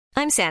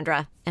I'm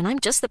Sandra, and I'm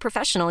just the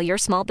professional your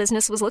small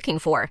business was looking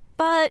for.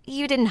 But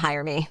you didn't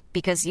hire me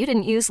because you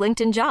didn't use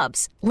LinkedIn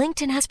Jobs.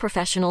 LinkedIn has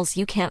professionals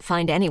you can't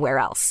find anywhere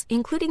else,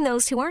 including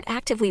those who aren't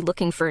actively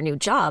looking for a new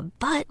job,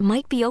 but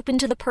might be open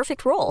to the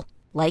perfect role,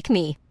 like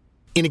me.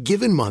 In a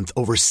given month,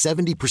 over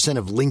 70%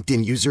 of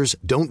LinkedIn users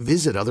don't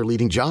visit other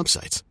leading job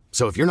sites.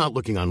 So if you're not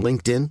looking on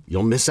LinkedIn,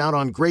 you'll miss out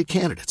on great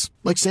candidates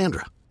like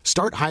Sandra.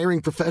 Start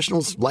hiring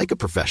professionals like a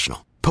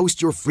professional.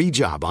 Post your free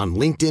job on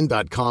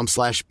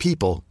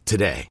linkedin.com/people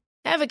today.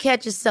 Ever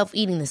catch yourself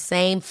eating the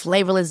same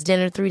flavorless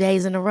dinner 3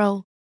 days in a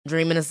row?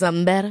 Dreaming of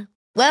something better?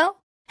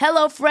 Well,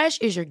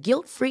 HelloFresh is your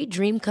guilt-free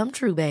dream come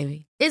true,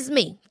 baby. It's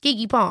me,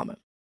 Keke Palmer.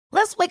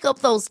 Let's wake up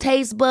those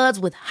taste buds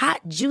with hot,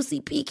 juicy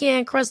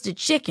pecan-crusted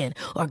chicken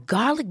or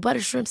garlic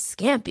butter shrimp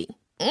scampi.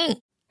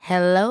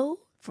 Hello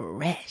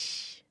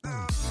Fresh.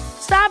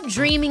 Stop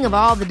dreaming of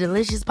all the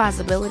delicious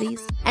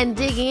possibilities and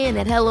dig in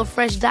at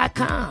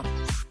HelloFresh.com.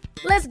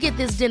 Let's get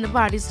this dinner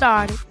party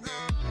started.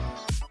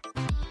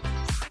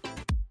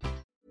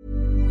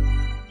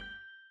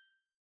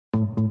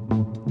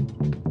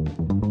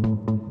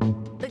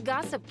 The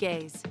Gossip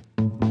Gaze.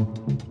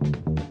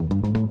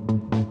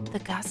 The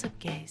Gossip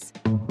Gaze.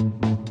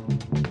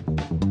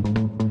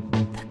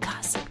 The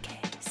Gossip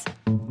Gaze.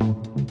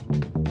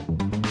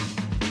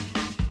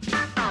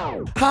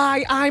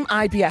 Hi, I'm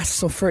IBS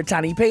sufferer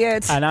Danny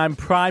Beard. And I'm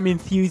prime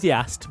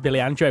enthusiast Billy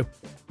Andrew.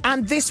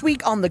 And this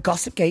week on the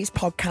Gossip Gaze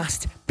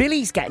podcast,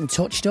 Billy's getting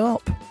touched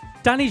up.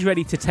 Danny's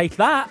ready to take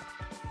that.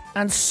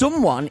 And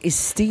someone is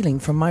stealing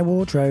from my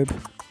wardrobe.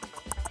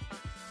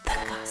 The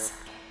Gossip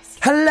Gaze.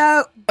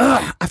 Hello.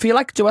 Ugh, I feel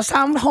like, do I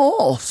sound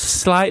hoarse?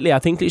 Slightly. I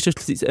think it's just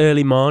because it's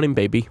early morning,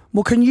 baby.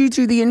 Well, can you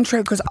do the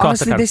intro? Because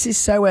honestly, this is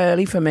so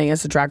early for me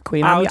as a drag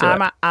queen.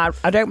 I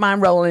don't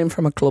mind rolling in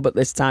from a club at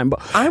this time,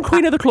 but I'm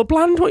queen of the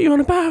clubland. What are you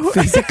on about?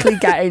 Physically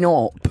getting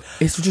up,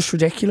 it's just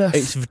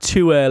ridiculous. It's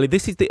too early.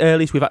 This is the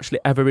earliest we've actually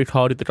ever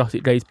recorded the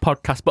Gossip Gaze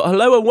podcast. But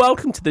hello and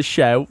welcome to the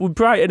show. We're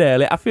bright and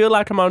early. I feel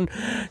like I'm on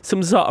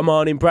some sort of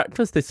morning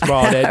breakfast this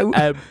morning.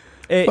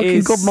 It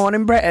is Good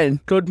morning,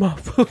 Britain. Good morning,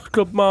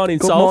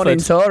 Good Salford. morning,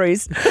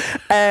 Tories.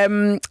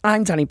 I'm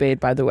Danny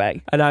Beard, by the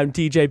way. And I'm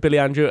DJ Billy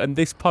Andrew, and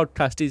this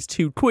podcast is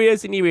two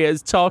queers in your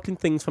ears talking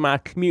things from our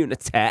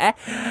community,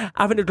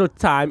 having a good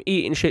time,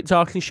 eating shit,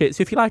 talking shit.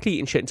 So if you like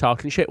eating shit and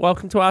talking shit,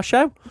 welcome to our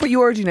show. But you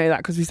already know that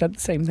because we said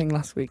the same thing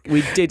last week.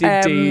 We did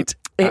indeed.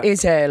 It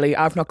is early.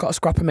 I've not got a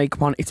scrap of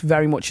makeup on. It's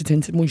very much a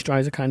tinted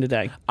moisturiser kind of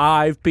day.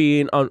 I've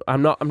been on.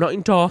 I'm not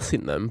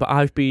endorsing them, but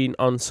I've been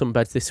on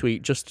sunbeds this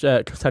week just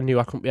because I knew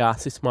I couldn't be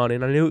arsed this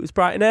morning. I knew it was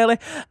bright and early.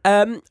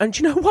 And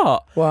do you know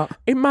what? What?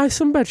 In my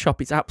sunbed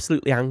shop, it's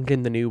absolutely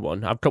hanging. The new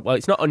one. I've got. Well,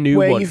 it's not a new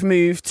one. Where you've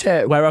moved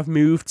to? Where I've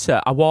moved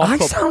to. I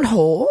sound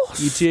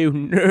hoarse. You do.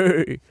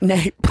 No. No.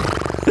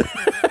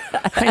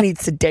 I need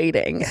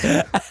sedating.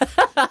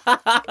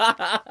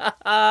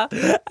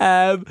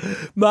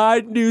 My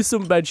new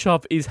sunbed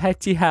shop is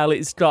hetty hell.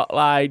 It's got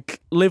like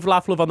live,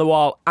 laugh, love on the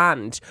wall,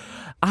 and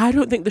I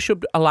don't think they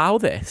should allow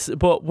this,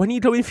 but when you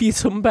go in for your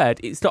sunbed,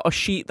 it's got a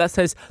sheet that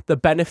says the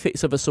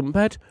benefits of a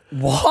sunbed.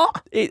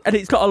 What? And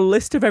it's got a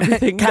list of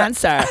everything.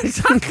 Cancer.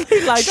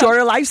 Exactly. Like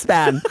shorter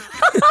lifespan.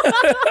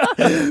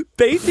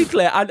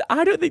 Basically, and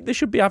I don't think they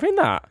should be having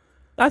that.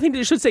 I think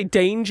it should say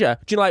danger.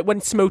 Do you know, like when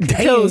smoking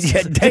kills?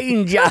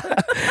 Danger.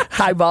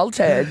 High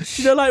voltage.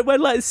 You know, like when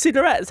like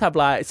cigarettes have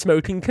like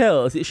smoking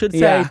kills, it should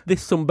say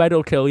this sunbed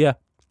will kill you.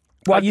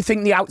 Well, you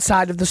think the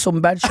outside of the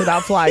sunbed should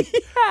have like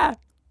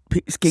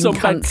skin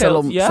sunbed cancer kills.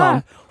 lumps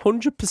Yeah,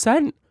 on?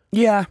 100%.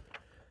 Yeah.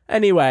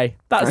 Anyway,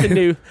 that's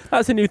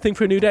a new thing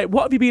for a new day.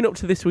 What have you been up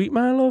to this week,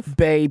 my love?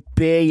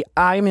 Baby,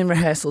 I'm in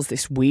rehearsals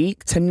this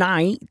week.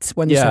 Tonight,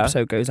 when this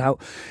episode goes out,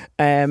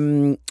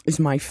 is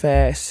my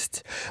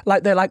first.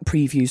 Like they're like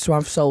previews. So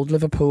I've sold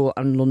Liverpool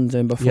and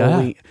London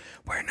before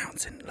we're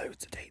announcing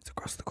loads of dates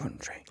across the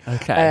country.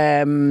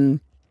 Okay.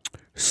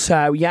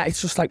 So yeah,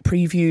 it's just like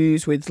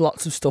previews with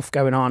lots of stuff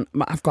going on.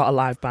 I've got a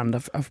live band.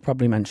 I've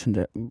probably mentioned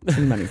it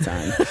too many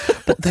times,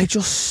 but they're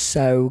just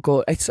so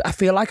good. I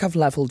feel like I've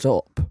leveled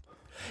up.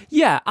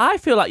 Yeah, I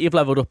feel like you've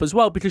leveled up as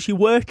well because you're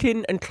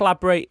working and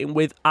collaborating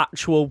with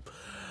actual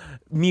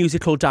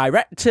musical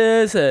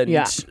directors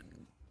and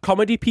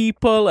comedy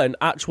people and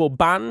actual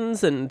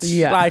bands and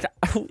like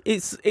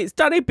it's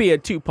Danny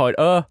Beard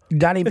 2.0.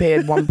 Danny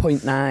Beard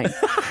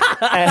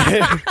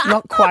 1.9.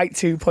 Not quite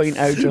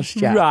 2.0 just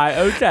yet. Right,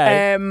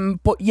 okay.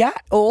 But yeah,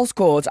 all's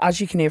good. As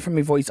you can hear from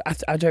my voice,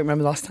 I don't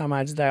remember the last time I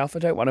had a day off. I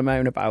don't want to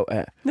moan about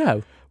it.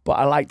 No. But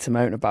I like to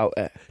moan about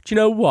it. Do you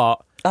know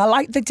what? I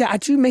like the day. I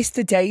do miss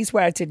the days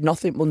where I did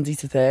nothing Monday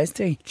to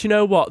Thursday. Do you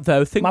know what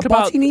though? My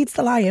body needs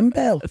to lie in,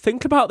 Bill.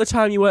 Think about the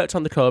time you worked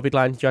on the COVID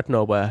line. You had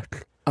no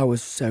work. I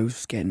was so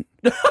skint.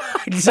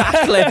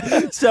 Exactly.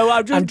 So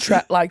I'm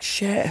trapped like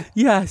shit.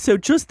 Yeah. So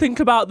just think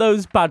about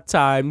those bad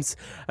times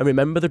and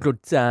remember the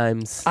good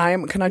times.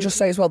 Can I just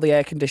say as well, the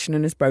air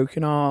conditioning is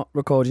broken our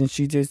recording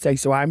studio today.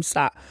 So I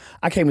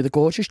came with a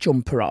gorgeous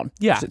jumper on.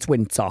 Yeah. Because it's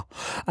winter.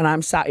 And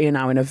I'm sat here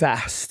now in a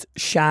vest,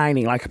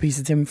 shining like a piece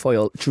of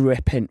tinfoil,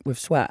 dripping with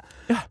sweat.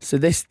 Yeah. So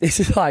this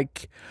is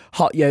like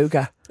hot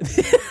yoga.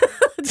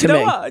 To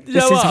me,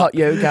 this is hot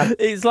yoga.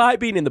 It's like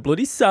being in the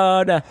bloody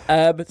sauna.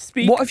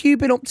 What have you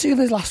been up to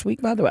this last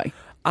week, by the way?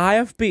 I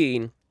have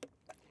been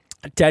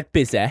dead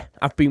busy.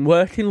 I've been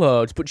working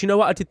loads, but do you know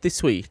what I did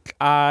this week?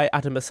 I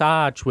had a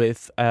massage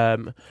with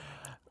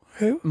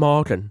Who?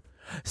 Morgan.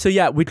 So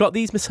yeah, we got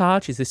these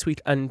massages this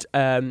week, and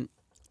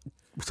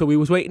so we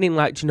was waiting in,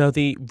 like, do you know,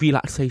 the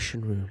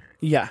relaxation room?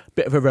 Yeah.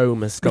 Bit of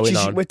aromas going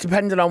on.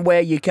 Depending on where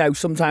you go,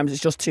 sometimes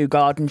it's just 2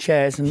 garden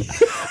chairs and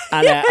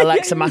an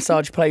Alexa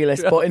massage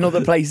playlist, but in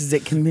other places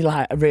it can be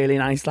like a really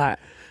nice, like,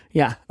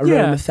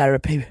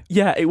 aromatherapy.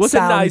 Yeah, it was a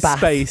nice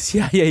space.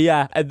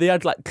 Yeah. And they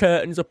had like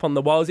curtains up on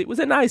the walls. It was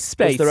a nice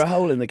space. Was there a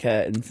hole in the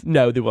curtains?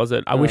 No, there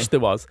wasn't. I wish there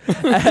was.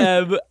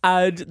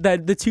 And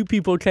then the 2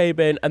 people came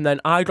in, and then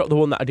I got the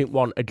one that I didn't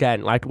want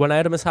again. Like when I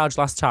had a massage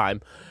last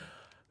time,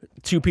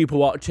 2 people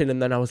watching,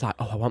 and then I was like,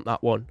 oh, I want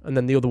that one. And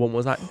then the other one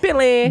was like,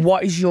 Billy.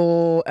 What's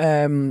your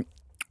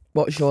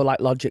like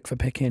logic for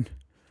picking?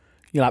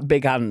 You like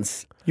big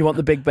hands. You want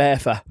the big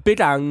bearfer. Big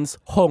hands,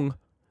 hung.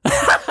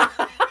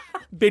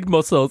 Big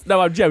muscles. No,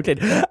 I'm joking.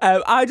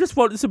 I just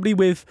want somebody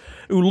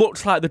who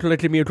looks like they're going to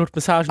give me a good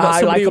massage. Not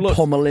I like a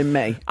pummeling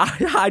me.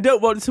 I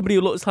don't want somebody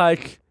who looks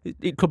like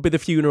it could be the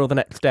funeral the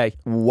next day.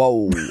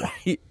 Whoa.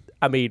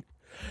 I mean,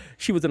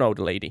 she was an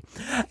older lady.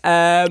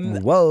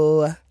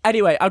 Whoa.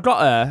 Anyway, I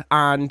got her,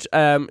 and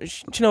do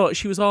you know what?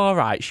 She was all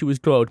right. She was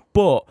good.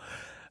 But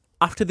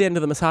after the end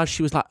of the massage,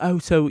 she was like, oh,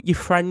 so your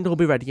friend will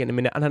be ready in a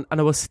minute. And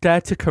I was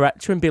scared to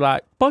correct her and be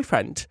like,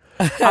 boyfriend.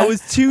 I was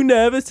too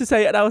nervous to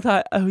say it, and I was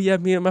like, oh yeah,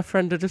 me and my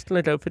friend are just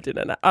going to go for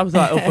dinner now. I was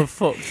like, oh,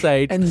 for fuck's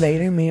sake. And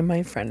later, me and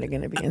my friend are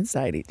going to be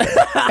inside each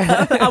other.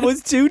 I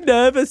was too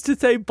nervous to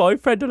say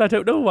boyfriend, and I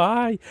don't know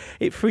why.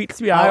 It freaks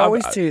me out. I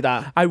always do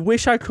that. I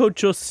wish I could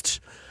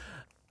just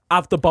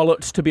have the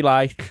bollocks to be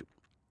like,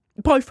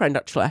 boyfriend,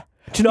 actually.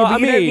 Do you know what I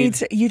mean?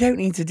 You don't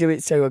need to do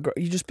it so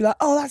aggressive. You just be like,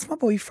 oh, that's my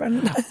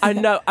boyfriend. I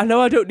know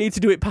I don't need to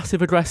do it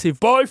passive-aggressive.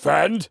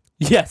 Boyfriend!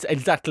 Yes,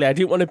 exactly. I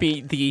didn't want to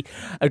be the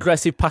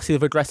aggressive,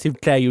 passive-aggressive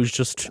gay who's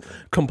just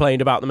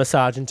complained about the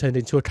massage and turned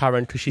into a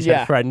Karen because she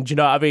said friend. Do you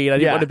know what I mean? I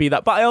didn't want to be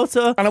that. But I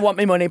also... And I want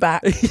my money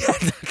back. Yeah,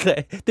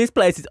 exactly. This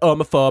place is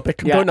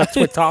homophobic. I'm going on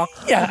Twitter.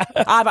 Yeah.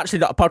 I've actually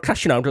got a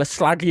podcast, you know, let's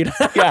slag you.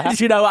 Yeah.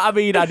 Do you know what I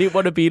mean? I didn't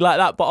want to be like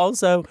that. But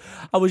also,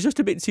 I was just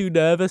a bit too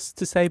nervous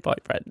to say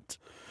boyfriend.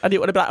 I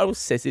didn't want to be like, oh,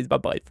 sis is my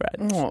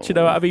boyfriend. Do you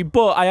know what I mean?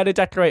 But I had a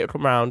decorator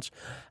come round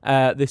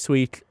this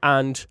week,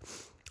 and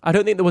I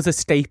don't think there was a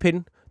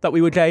staping that we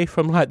were gay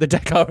from like the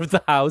decor of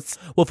the house.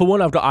 Well, for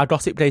one, I've got our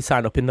Gossip Day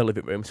sign up in the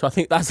living room, so I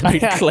think that's a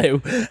big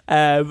clue.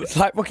 It's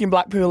like fucking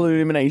Blackpool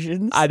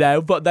Illuminations. I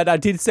know, but then I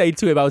did say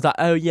to him, I was like,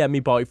 oh yeah,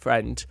 me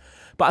boyfriend.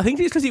 But I think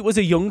it's because it was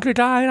a younger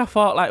guy, and I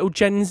thought like, oh,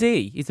 Gen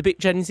Z. He's a bit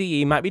Gen Z.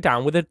 He might be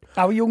down with it.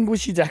 How young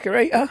was your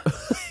decorator?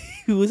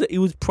 He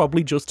was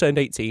probably just turned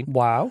 18.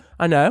 Wow.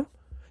 I know.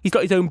 He's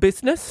got his own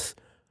business.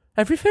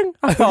 Everything.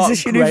 I Is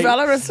this your new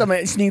fella or something?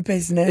 It's new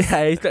business.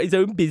 Yeah, he's got his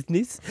own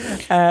business.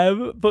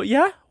 But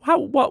yeah,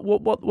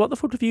 what the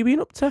fuck have you been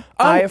up to?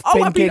 I've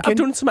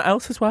done something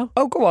else as well.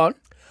 Oh, go on.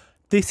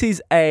 This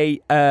is a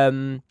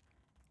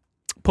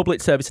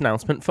public service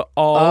announcement for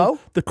all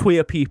the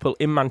queer people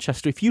in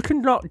Manchester. If you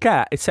cannot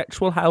get a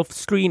sexual health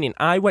screening,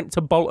 I went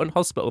to Bolton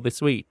Hospital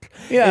this week.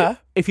 Yeah.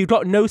 If you've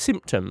got no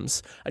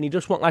symptoms and you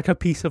just want like a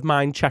peace of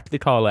mind check, they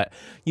call it,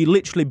 you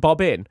literally bob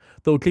in,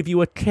 they'll give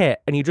you a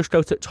kit and you just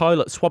go to the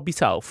toilet, swab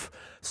yourself.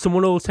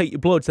 Someone will take your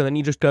bloods and then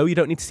you just go. You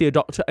don't need to see a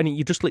doctor and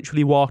you just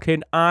literally walk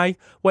in. I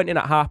went in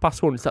at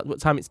 1:30. That's what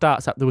time it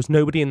starts at. There was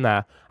nobody in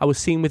there. I was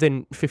seen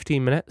within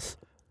 15 minutes.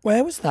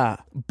 Where was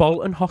that?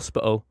 Bolton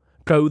Hospital.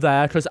 Go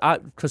there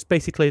because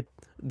basically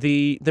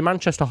the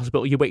Manchester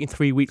Hospital, you're waiting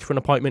 3 weeks for an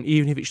appointment,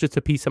 even if it's just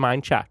a peace of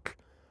mind check.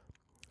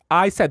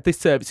 I said this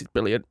service is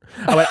brilliant.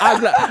 I went,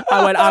 I'm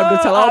going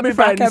to tell all my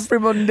friends every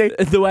Monday.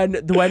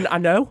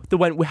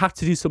 We have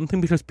to do something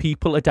because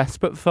people are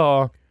desperate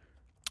for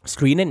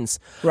screenings.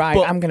 Right,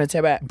 I'm going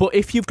to do it. But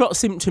if you've got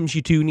symptoms,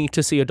 you do need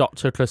to see a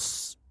doctor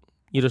because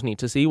you just need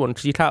to see one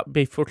because you can't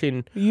be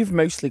fucking... You've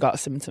mostly got a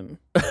symptom.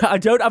 I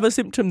don't have a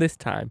symptom this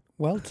time.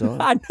 Well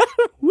done. I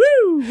know. Woo!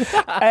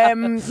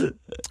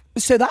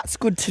 So that's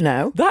good to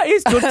know. That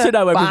is good to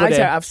know, everybody. But I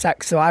don't have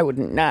sex, so I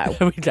wouldn't know.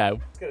 We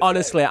don't.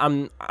 Honestly,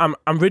 I'm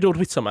riddled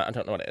with something. I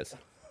don't know what it is.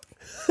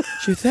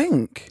 Do you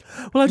think?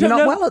 Well, I don't know.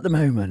 You're not well at the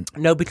moment.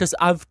 No, because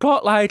I've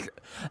got like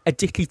a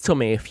dicky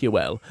tummy, if you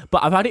will.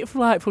 But I've had it for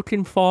like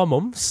fucking 4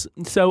 months.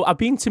 So I've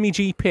been to my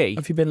GP.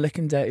 Have you been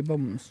licking dirty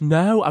bums?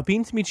 No, I've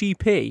been to my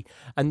GP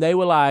and they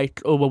were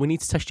like, oh, well, we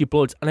need to test your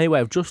bloods. Anyway,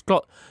 I've just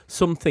got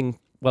something,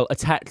 well, a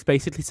text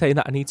basically saying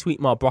that I need to eat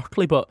more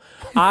broccoli. But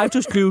I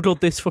just Googled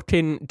this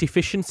fucking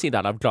deficiency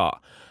that I've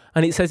got.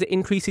 And it says it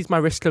increases my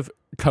risk of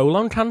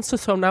colon cancer.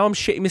 So now I'm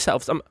shitting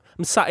myself. So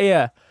I'm sat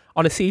here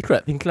on a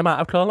secret thinking I might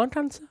have colon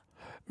cancer.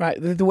 Right,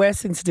 the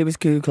worst thing to do is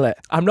Google it.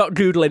 I'm not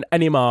Googling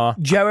anymore.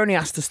 Jo only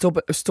has to stub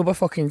her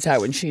fucking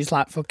toe and she's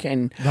like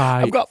fucking,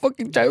 right. I've got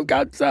fucking toe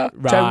cancer.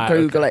 Right, don't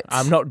Google it.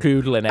 I'm not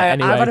Googling it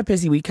anyway. I've had a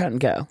busy weekend,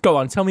 girl. Go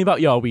on, tell me about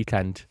your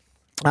weekend.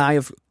 I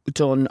have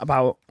done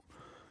about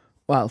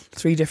well,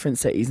 3 different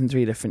cities and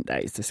 3 different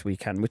days this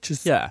weekend, which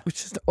is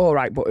all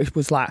right. But it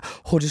was like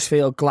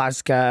Huddersfield,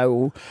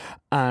 Glasgow,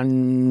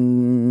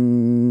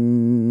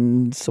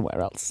 and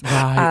somewhere else.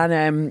 Right.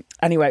 And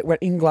anyway, when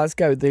in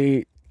Glasgow,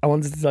 I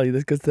wanted to tell you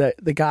this because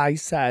the guy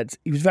said,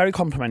 he was very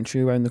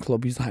complimentary around the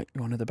club. He's like,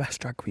 you're one of the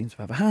best drag queens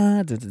I've ever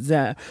had. Da, da,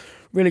 da.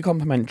 Really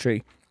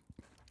complimentary.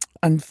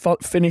 And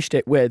finished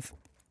it with,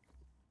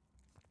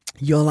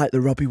 you're like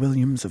the Robbie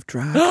Williams of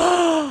drag.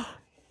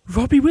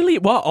 Robbie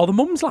Williams? What? All the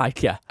mums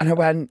like you? And I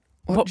went,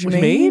 what do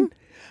you mean?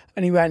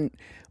 And he went,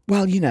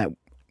 well, you know,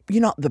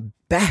 you're not the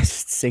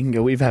best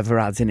singer we've ever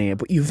had in here,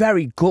 but you're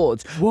very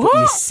good. What? But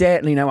you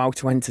certainly know how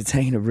to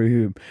entertain a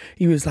room.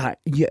 He was like,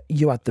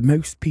 you had the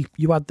most people,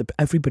 you had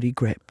everybody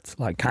gripped,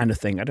 like kind of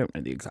thing. I don't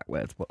know the exact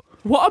words, but...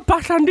 What a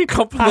backhanded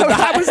compliment.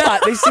 I was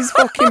like, this is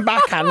fucking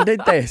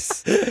backhanded,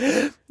 this.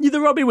 You're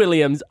the Robbie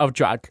Williams of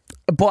drag.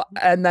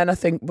 And then I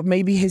think, but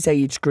maybe his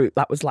age group,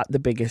 that was like the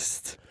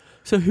biggest...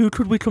 So who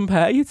could we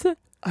compare you to?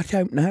 I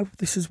don't know.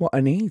 This is what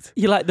I need.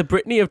 You're like the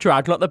Britney of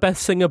drag, not the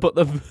best singer, but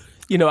the...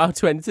 You know how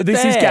to entertain.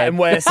 This is getting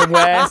worse and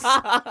worse.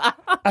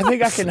 I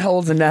think I can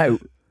hold a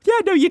note. Yeah,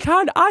 no, you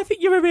can. I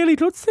think you're a really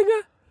good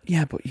singer.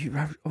 Yeah, but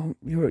you're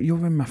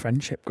in my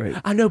friendship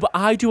group. I know, but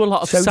I do a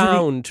lot of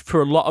sound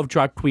for a lot of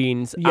drag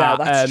queens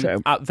that's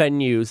true. At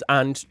venues,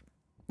 and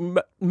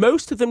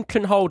most of them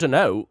can hold a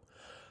note,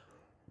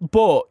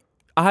 but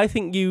I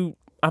think you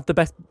have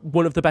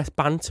one of the best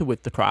banter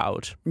with the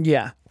crowd.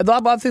 Yeah,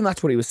 I think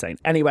that's what he was saying.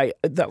 Anyway,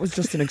 that was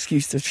just an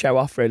excuse to show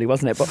off, really,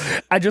 wasn't it?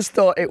 But I just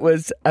thought it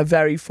was a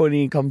very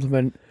funny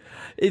compliment.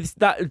 It's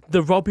that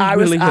the Robbie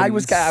Williams.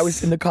 I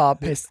was in the car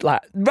pissed,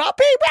 like,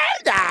 Robbie Williams.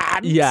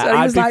 Yeah, and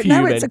he was like,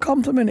 fuming. no, it's a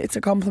compliment. It's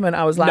a compliment.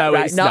 I was like, no,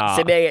 right, it's not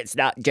to me. It's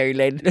not,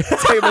 Julian. It's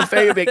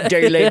homophobic,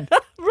 Julian.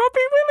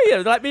 Robbie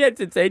Williams, let me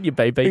entertain you,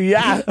 baby.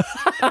 Yeah,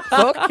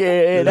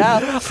 fucking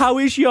hell. How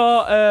is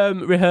your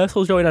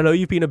rehearsals going? I know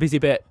you've been a busy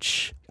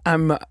bitch.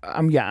 I'm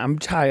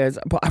tired,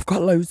 but I've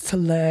got loads to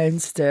learn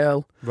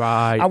still.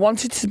 Right. I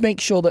wanted to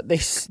make sure that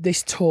this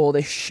tour,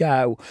 this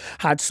show,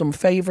 had some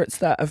favourites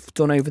that I've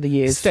done over the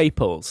years.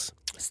 Staples.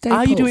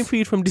 Are you doing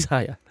Freed from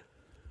Desire?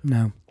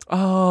 No.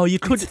 Oh, you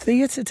could. It's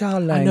theatre,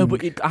 darling. I know,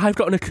 but I've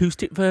got an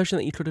acoustic version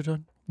that you could have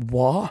done.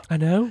 What? I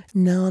know.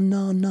 No.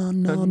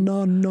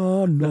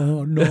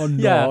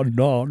 Yeah.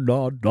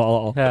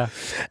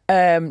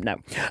 No.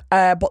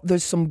 But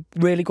there's some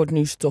really good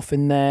new stuff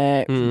in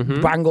there.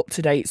 Bang up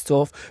to date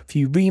stuff. A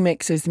few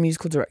remixes. The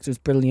musical director's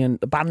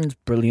brilliant. The band's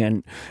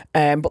brilliant.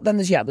 But then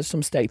there's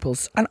some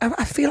staples. And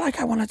I feel like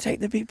I want to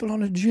take the people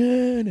on a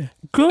journey.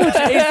 Good.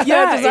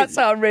 Does that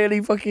sound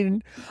really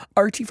fucking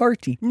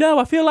arty-farty? No,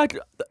 I feel like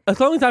as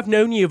long as I've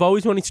known you've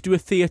always wanted to do a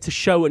theatre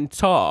show and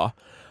tour.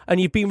 And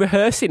you've been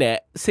rehearsing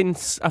it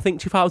since, I think,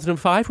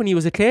 2005 when you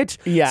was a kid.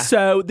 Yeah.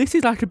 So this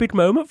is like a big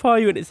moment for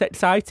you and it's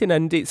exciting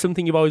and it's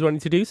something you've always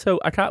wanted to do. So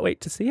I can't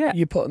wait to see it.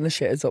 You're putting the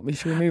shitters up me.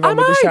 Should we move on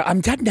with the show?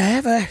 I'm dead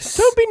nervous.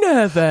 Don't be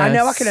nervous. I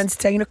know I can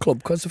entertain a club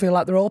because I feel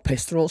like they're all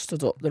pissed, they're all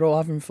stood up, they're all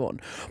having fun.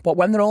 But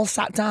when they're all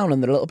sat down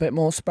and they're a little bit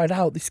more spread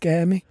out, they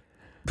scare me.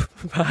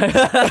 And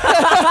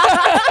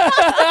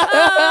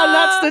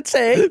that's the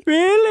tea.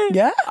 Really?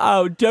 Yeah.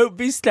 Oh, don't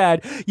be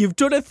scared. You've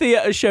done a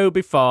theatre show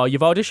before.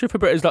 You've auditioned for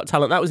Britain's Got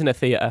Talent. That was in a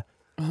theatre.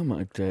 Oh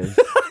my days.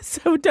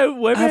 So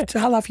don't worry.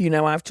 I'll have you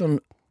know, I've done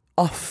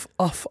off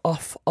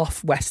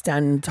West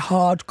End,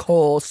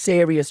 hardcore,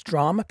 serious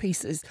drama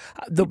pieces.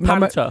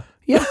 Banter.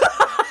 Yeah.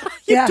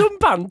 You've done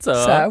banter.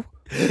 So?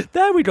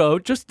 There we go.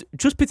 Just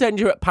pretend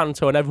you're at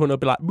Panto and everyone will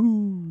be like,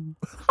 boo.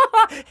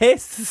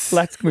 Hiss.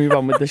 Let's move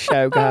on with the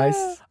show, guys.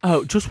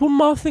 Oh, just one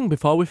more thing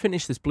before we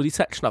finish this bloody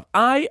section up.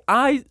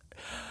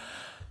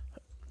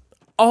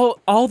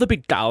 All the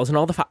big gals and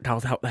all the fat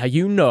gals out there,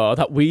 you know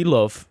that we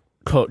love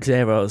Coke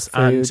Zeros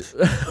and just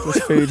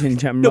food in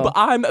general. No, but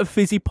I'm a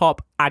fizzy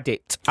pop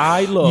addict.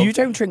 I love. You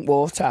don't drink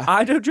water.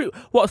 I don't drink.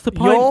 What's the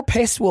point? Your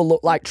piss will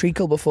look like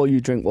treacle before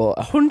you drink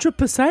water.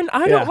 100%.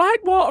 I don't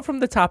like water from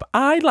the tap.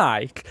 I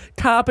like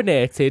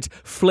carbonated,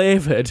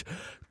 flavoured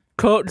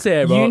Coke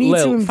Zero. You need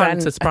Lil, to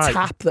invent Fanta, Sprite. a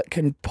tap that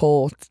can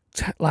pour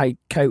like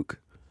Coke.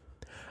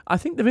 I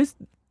think there is.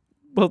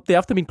 Well, they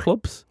have them in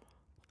clubs.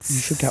 You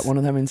should get one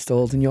of them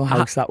installed in your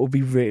house. That would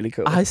be really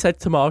cool. I said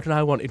to Morgan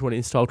I wanted one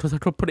installed because I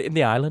could put it in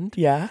the island.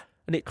 Yeah.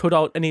 And it could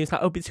all, and he was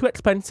like, oh, but it's too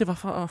expensive. I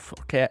thought, oh,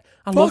 fuck it.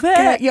 I love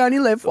it. You only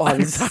live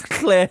once.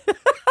 Exactly.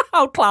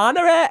 I'll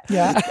clanner it.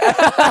 Yeah.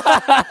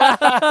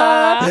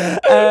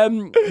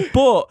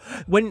 But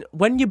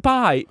when you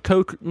buy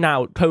Coke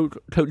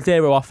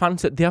Zero or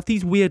Fanta, they have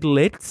these weird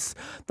lids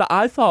that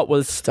I thought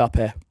was... Stop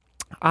it.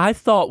 I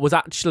thought was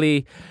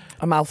actually...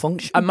 A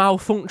malfunction? A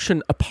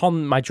malfunction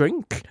upon my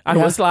drink. I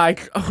was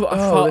like... they've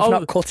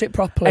not cut it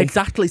properly.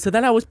 Exactly. So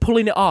then I was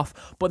pulling it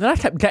off. But then I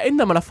kept getting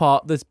them and I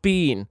thought, there's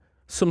been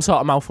some sort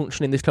of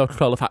malfunction in this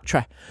Coca-Cola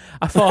factory.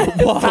 I thought,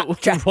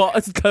 what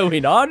is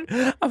going on?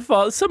 I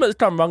thought, something's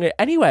gone wrong here.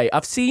 Anyway,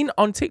 I've seen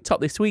on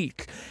TikTok this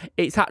week,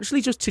 it's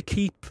actually just to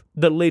keep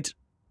the lid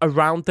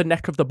around the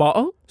neck of the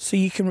bottle. So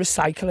you can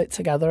recycle it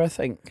together, I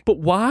think. But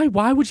why?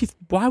 Why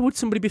would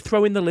somebody be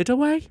throwing the lid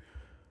away?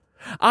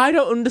 I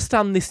don't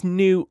understand this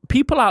new...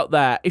 People out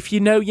there, if you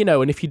know, you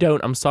know, and if you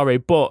don't, I'm sorry,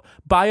 but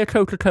buy a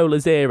Coca-Cola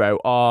Zero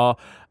or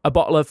a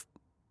bottle of...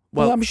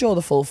 Well, I'm sure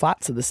the full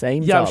fats are the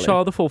same, Yeah, darling. I'm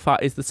sure the full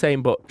fat is the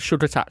same, but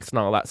sugar tax and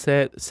all that,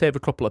 save a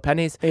couple of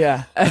pennies.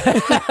 Yeah.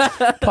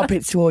 Pop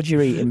it towards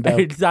your eating bill.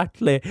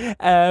 Exactly.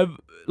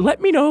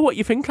 Let me know what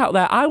you think out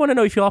there. I want to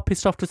know if you're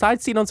pissed off, because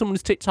I'd seen on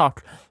someone's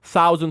TikTok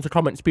thousands of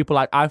comments, people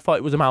like, I thought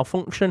it was a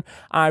malfunction,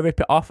 I rip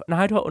it off, and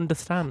I don't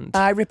understand.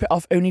 I rip it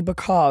off only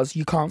because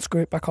you can't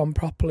screw it back on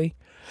properly.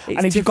 It's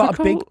and if you've got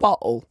a big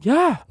bottle,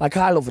 yeah, like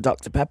I love a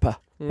Dr. Pepper.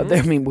 But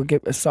I mean,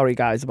 sorry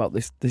guys about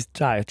this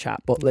tire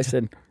chat, but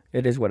listen,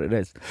 it is what it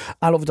is.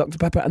 I love a Dr.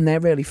 Pepper, and they're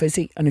really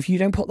fizzy. And if you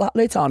don't put that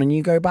lid on and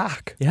you go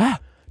back, yeah,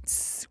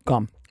 it's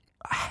gone.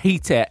 I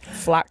hate it.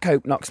 Flat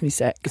Coke knocks me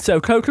sick.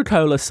 So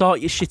Coca-Cola, sort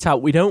your shit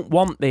out. We don't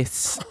want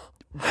this.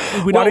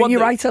 Why don't you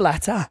write a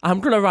letter? I'm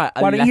going to write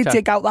a letter. Why don't you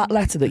dig out that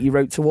letter that you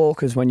wrote to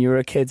Walkers when you were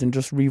a kid and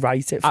just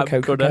rewrite it for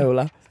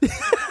Coca-Cola? The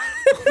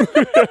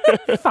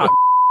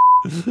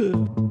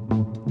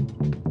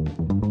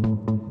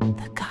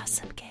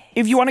Gossip Gaze.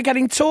 If you want to get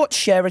in touch,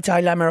 share a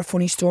dilemma, a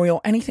funny story,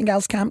 or anything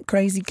else camp,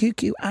 crazy,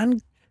 cuckoo,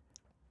 and...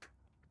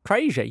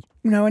 Crazy?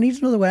 No, I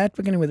need another word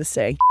beginning with a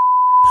C.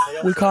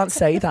 We can't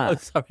say that. Oh,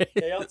 sorry.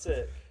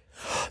 Chaotic.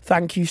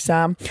 Thank you,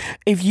 Sam.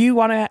 If you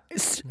want to...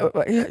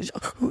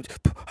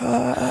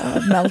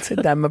 melted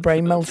then. My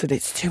brain melted.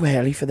 It's too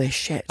early for this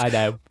shit. I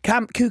know.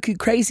 Camp, cuckoo,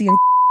 crazy, and...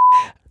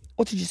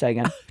 What did you say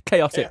again?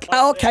 Chaotic.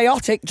 Oh,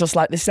 chaotic, just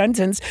like this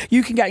sentence.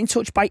 You can get in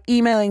touch by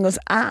emailing us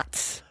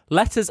at...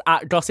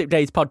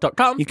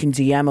 letters@gossipdayspod.com. You can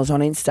DM us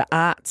on Insta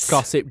at...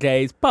 Gossip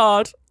Days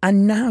Pod.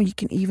 And now you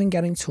can even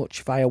get in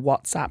touch via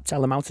WhatsApp.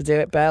 Tell them how to do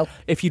it, Bill.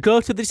 If you go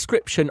to the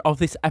description of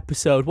this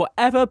episode,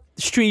 whatever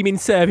streaming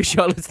service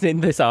you're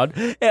listening this on,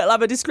 it'll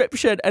have a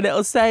description and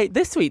it'll say,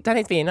 this week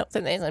Danny's been up to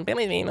this and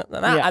Billy's been up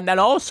to that. Yeah. And then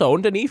also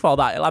underneath all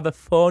that, it'll have a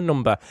phone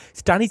number.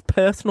 It's Danny's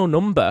personal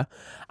number.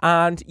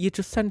 And you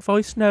just send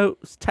voice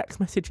notes, text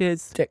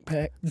messages. Dick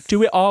pics.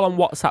 Do it all on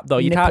WhatsApp though.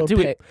 You can't do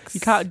Nipple it. pics.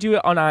 You can't do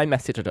it on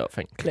iMessage, I don't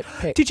think. Clip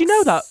pics. Did you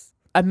know that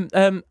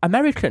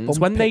Americans,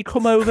 Bum when they pics.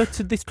 come over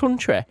to this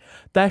country,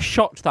 they're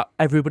shocked that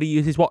everybody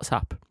uses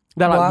WhatsApp.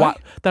 They're like, Why? "What?"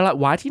 They're like,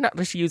 "Why do you not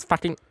just use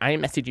fucking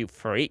iMessage, you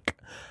freak?"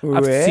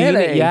 I've Really? seen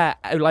it. Yeah,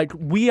 like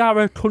we are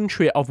a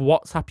country of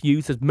WhatsApp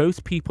users.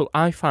 Most people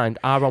I find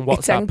are on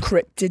It's WhatsApp.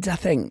 encrypted, I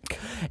think.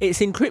 It's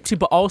encrypted,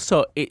 but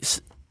also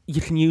you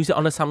can use it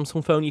on a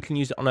Samsung phone. You can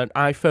use it on an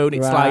iPhone.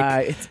 It's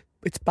right. like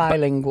It's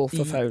bilingual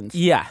for phones.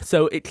 yeah.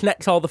 So it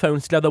connects all the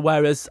phones together.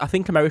 Whereas I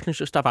think Americans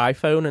just have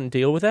iPhone and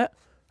deal with it.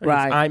 And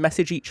Right.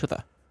 iMessage each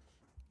other.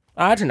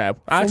 I don't know.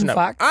 I don't know.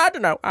 fact. I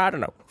don't know. I don't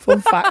know.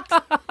 Fun fact.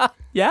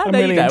 Yeah, I'm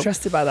there really you go.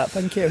 interested by that.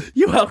 Thank you.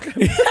 You're welcome.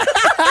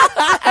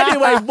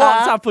 Anyway,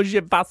 what's happened,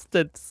 you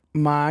bastards?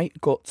 My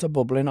guts are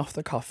bubbling off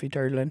the coffee,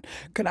 darling.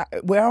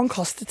 We're on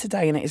Costa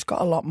today and it's got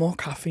a lot more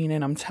caffeine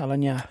in, I'm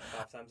telling you.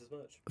 5 times as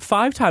much.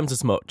 5 times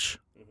as much.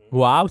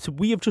 Wow. So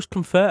we have just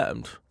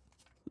confirmed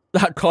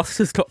that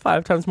Costa's got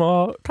 5 times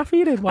more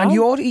caffeine in. Wow. And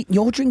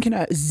you're drinking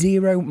a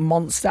zero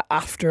Monster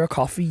after a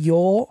coffee.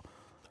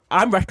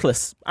 I'm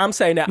reckless. I'm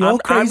saying it. You're I'm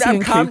crazy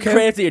and cuckoo.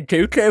 crazy and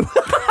cuckoo.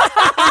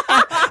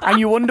 And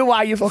you wonder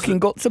why your fucking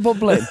guts are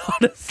bubbling.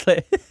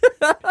 Honestly.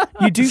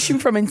 You're douching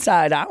from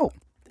inside out.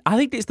 I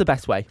think it's the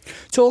best way.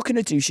 Talking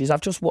of douches,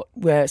 I've just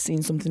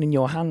seen something in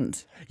your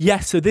hand.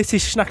 Yes, so this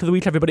is Snack of the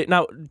Week, everybody.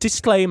 Now,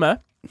 disclaimer,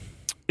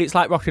 it's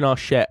like rocking our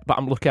shit, but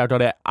I'm lucky I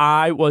got it.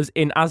 I was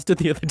in Asda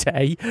the other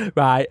day,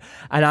 right,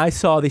 and I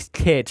saw this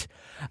kid,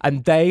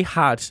 and they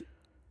had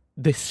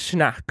this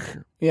snack,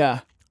 Yeah.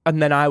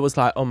 and then I was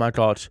like, oh my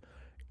God,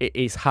 it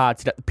is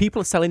hard.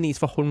 People are selling these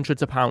for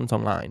hundreds of pounds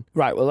online.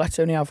 Right, well, let's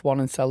only have one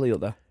and sell the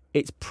other.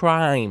 It's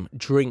Prime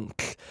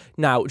drink.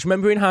 Now, do you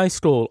remember in high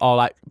school or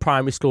like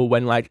primary school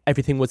when like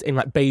everything was in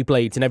like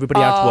Beyblades and everybody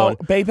had one?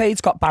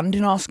 Beyblades got banned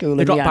in our school.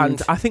 They in got the banned.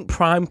 end. I think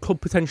Prime could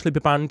potentially be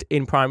banned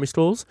in primary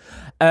schools.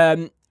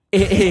 It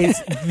is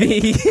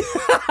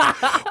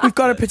the... We've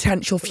got a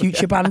potential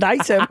future banned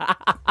item.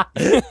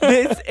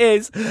 This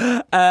is...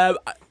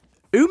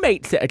 who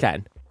makes it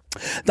again?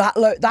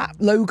 That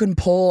Logan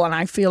Paul, and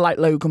I feel like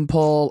Logan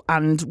Paul,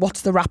 and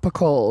what's the rapper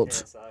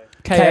called?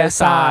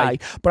 KSI.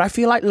 But I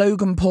feel like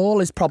Logan Paul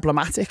is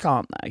problematic,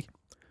 aren't they?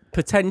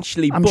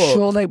 Potentially, I'm but...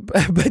 sure they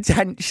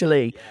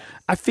potentially.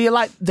 I feel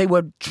like they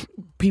were.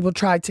 People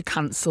tried to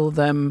cancel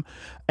them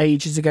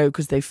ages ago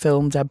because they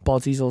filmed dead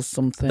bodies or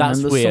something. That's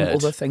and there's weird. some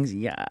other things.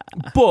 Yeah.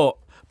 But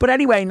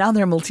Anyway, now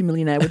they're a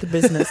multimillionaire with a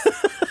business.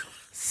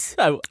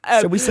 so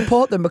So we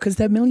support them because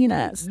they're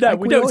millionaires. no, like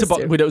we don't always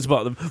support. do. We don't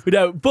support them. We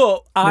don't.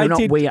 But I No, not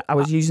did. we. I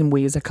was using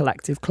we as a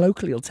collective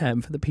colloquial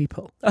term for the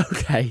people.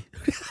 Okay.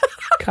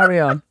 Carry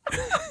on.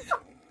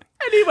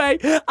 Anyway,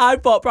 I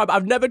bought Prime.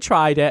 I've never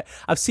tried it.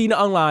 I've seen it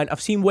online.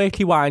 I've seen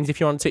Wakey Wines. If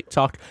you're on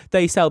TikTok,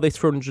 they sell this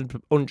for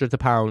hundreds of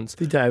pounds.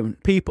 They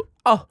don't. People.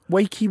 Oh,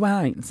 Wakey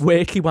Wines.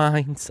 Wakey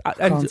Wines.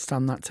 Can't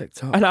stand that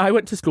TikTok. And I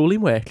went to school in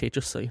Wakey,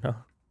 just so you know.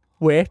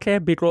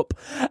 Wakey, big up.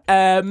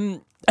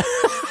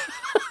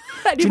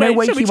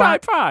 Anyway, shall we try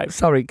Prime?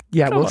 Sorry,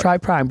 yeah, Come we'll on. try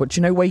Prime. But do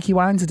you know Wakey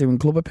Wines are doing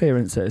club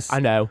appearances? I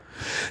know.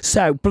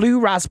 So, Blue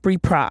Raspberry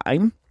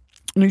Prime,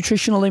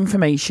 nutritional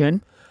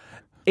information.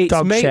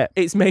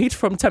 It's made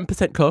from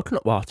 10%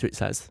 coconut water, it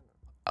says.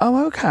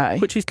 Oh, okay.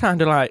 Which is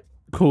kind of like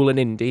cool and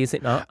indie, is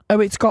it not? Oh,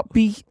 it's got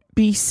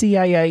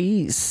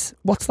BCAAs.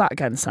 What's that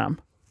again, Sam?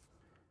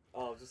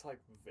 Oh, just like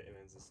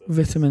vitamins and stuff.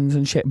 Vitamins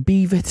and shit.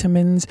 B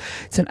vitamins.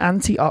 It's an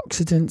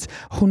antioxidant.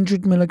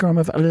 100 milligram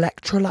of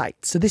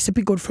electrolytes. So this would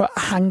be good for a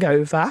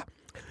hangover.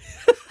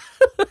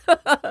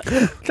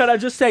 Can I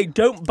just say,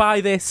 don't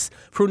buy this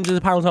for hundreds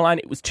of pounds online.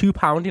 It was £2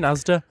 in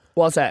Asda.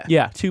 Was it?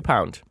 Yeah,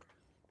 £2.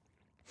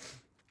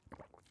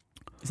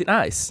 Is it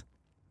nice?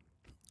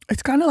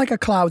 It's kind of like a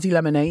cloudy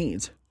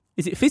lemonade.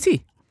 Is it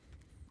fizzy?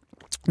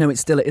 No,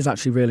 it is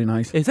actually really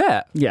nice. Is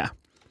it? Yeah.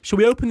 Shall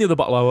we open the other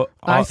bottle?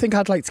 I think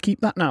I'd like to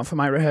keep that now for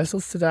my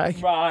rehearsals today.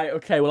 Right,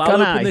 okay. Well, I'll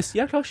Can open I? this.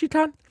 Yeah, of course you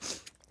can.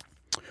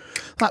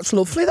 That's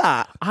lovely,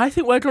 that. I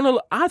think I'm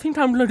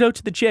gonna go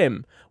to the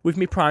gym with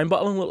my Prime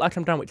bottle and look like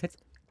I'm down with kids.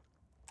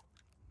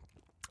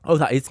 Oh,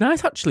 that is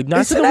nice, actually.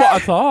 Nicer Isn't than what it? I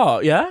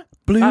thought, yeah?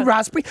 Blue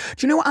raspberry. Do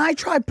you know what? I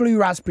tried blue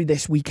raspberry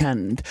this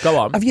weekend. Go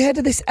on. Have you heard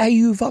of this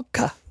AU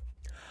vodka?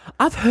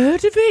 I've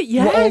heard of it,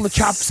 yes. What all the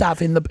chavs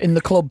have in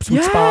the clubs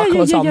with Yeah,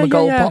 sparklers yeah, on yeah, the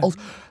gold yeah. bottles.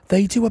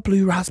 They do a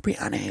blue raspberry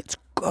and it's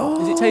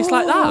gorgeous. Does it taste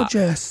like that?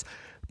 Gorgeous.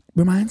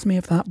 Reminds me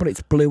of that, but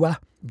it's bluer.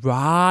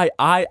 Right.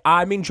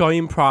 I'm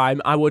enjoying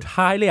Prime. I would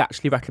highly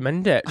actually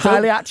recommend it.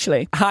 Highly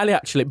actually.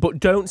 But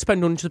don't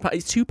spend hundreds of pounds.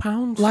 It's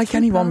 £2. Like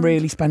anyone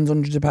really spends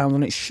hundreds of pounds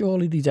on it,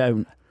 surely they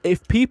don't.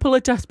 If people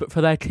are desperate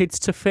for their kids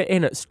to fit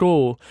in at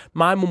school,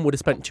 my mum would have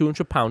spent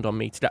 £200 on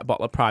me to get a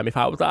bottle of Prime if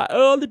I was like,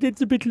 oh, the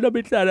kids are a bit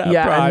out of Prime.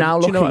 Yeah, and now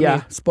Do look you know at what I you,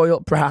 mean?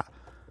 spoilt brat.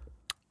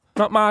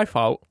 Not my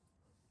fault.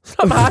 It's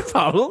not my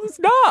fault. It's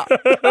not.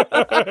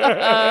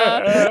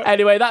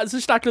 Anyway, that's the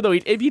snack of the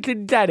week. If you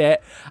can get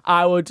it,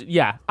 I would,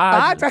 yeah.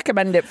 I'd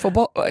recommend it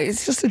but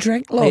it's just a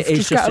drink, love. It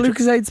is Just get a just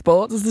a Lucozade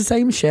Sport, does the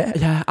same shit.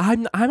 Yeah,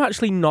 I'm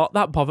actually not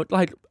that bothered.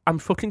 Like, I'm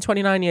fucking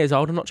 29 years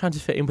old. I'm not trying to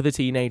fit in with the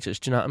teenagers.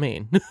 Do you know what I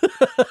mean?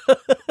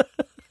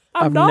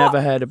 I've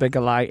never heard a bigger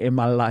lie in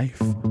my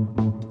life.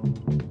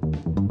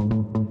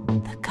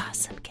 The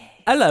Gossip Game.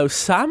 Hello,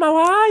 Sam. How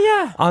are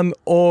you? I'm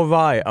all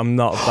right. I'm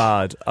not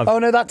bad. Oh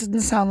no, that didn't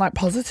sound like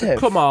positive.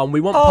 Come on,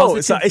 we want Oh,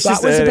 positive. it's That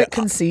just was a early. bit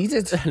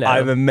conceited. No.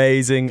 I'm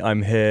amazing.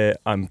 I'm here.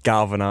 I'm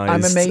galvanised.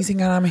 I'm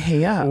amazing and I'm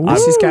here.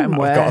 This is getting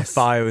worse. I've got a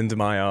fire under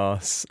my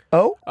arse.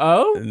 Oh,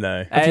 Oh,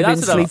 No. have you been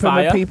that's another sleeping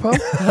fire. with people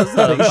That's that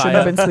another you shouldn't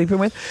have fire. been sleeping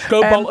with?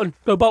 Go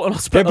Bolton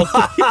Hospital.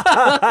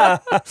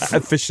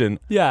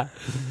 Efficient. Yeah.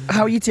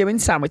 How are you doing,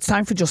 Sam? It's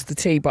time for Just the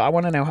Tea, but I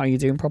want to know how you're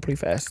doing properly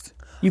first.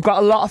 You've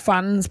got a lot of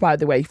fans, by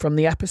the way, from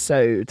the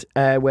episode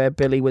where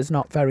Billy was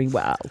not very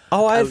well.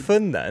 Oh, I had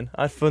fun then.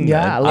 I had fun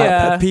Yeah, then. I like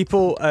Yeah.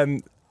 People, I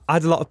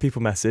had a lot of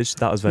people message.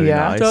 That was very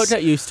Yeah. nice. Don't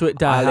get used to it,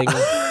 darling.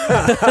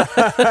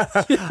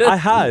 I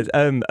had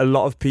a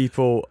lot of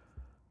people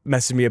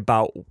messaging me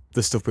about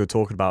the stuff we were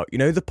talking about. You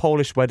know, the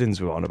Polish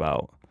weddings we were on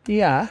about,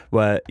 Yeah.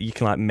 where you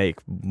can like make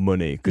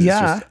money. 'Cause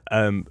Yeah. It's just,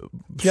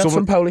 Do you have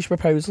some Polish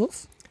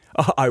proposals?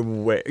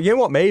 you know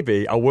what?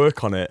 Maybe I'll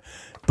work on it.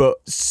 But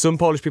some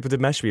Polish people did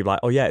message me like,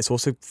 "Oh yeah, it's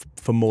also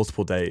for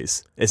multiple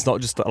days. It's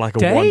not just like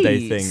a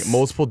one-day thing. Days?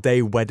 Multiple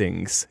day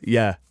weddings.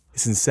 Yeah,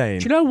 it's insane."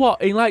 Do you know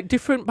what? In like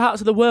different parts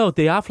of the world,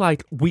 they have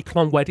like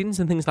week-long weddings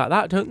and things like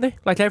that, don't they?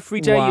 Like every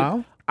day.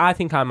 Wow. I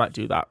think I might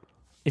do that.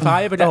 If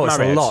I ever get Oh, it's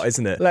married. a lot,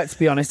 isn't it? Let's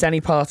be honest, any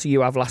party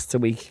you have lasts a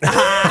week.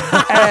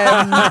 I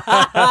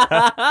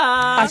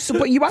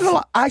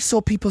saw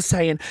people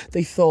saying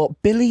they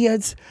thought Billy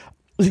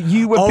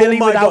you were Oh Billy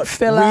my without God.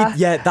 filler.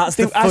 Yeah, that's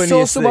the I saw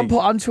funniest someone thing.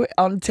 put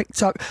on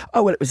TikTok,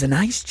 oh, well, it was a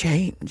nice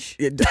change.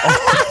 The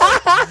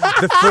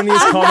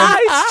funniest comment.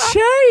 Nice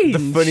change.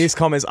 The funniest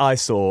comments I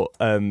saw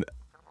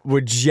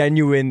were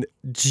genuine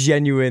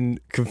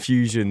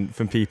confusion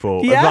from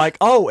people. Yeah. Like,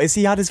 oh, has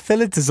he had his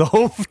filler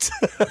dissolved?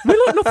 We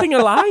look nothing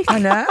alike. I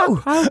know.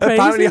 How crazy.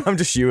 Apparently, I'm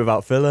just you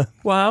without filler.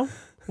 Wow.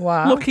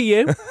 Wow. Look at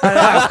you.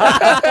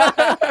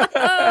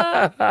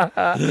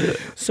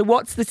 So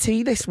what's the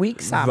tea this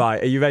week, Sam?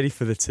 Right, are you ready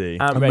for the tea?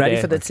 I'm I'm ready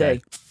for the Okay.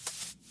 tea.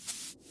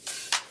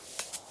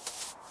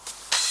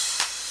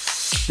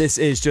 This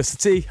is Just the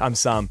Tea. I'm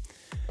Sam.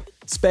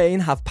 Spain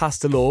have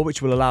passed a law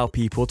which will allow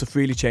people to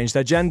freely change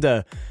their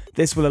gender.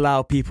 This will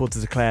allow people to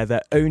declare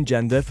their own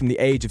gender from the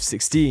age of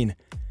 16.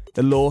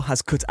 The law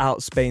has cut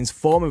out Spain's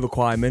former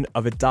requirement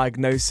of a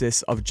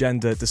diagnosis of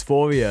gender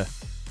dysphoria.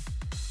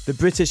 The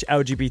British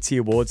LGBT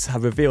Awards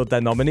have revealed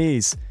their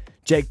nominees.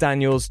 Jake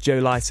Daniels, Joe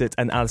Lycett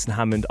and Alison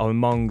Hammond are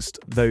amongst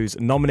those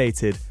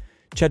nominated.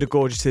 Cheddar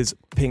Gorgeous'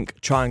 Pink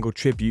Triangle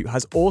Tribute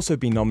has also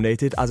been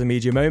nominated as a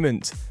media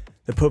moment.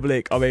 The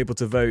public are able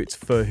to vote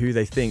for who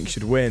they think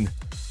should win.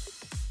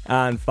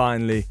 And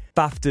finally,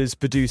 BAFTA's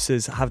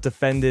producers have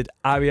defended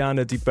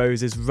Ariana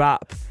DeBose's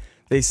rap.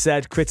 They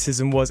said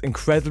criticism was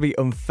incredibly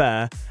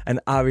unfair and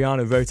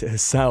Ariana wrote it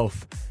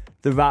herself.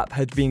 The rap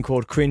had been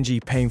called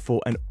cringy,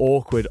 painful and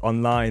awkward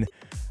online.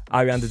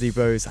 Ariana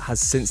DeBose has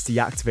since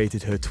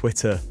deactivated her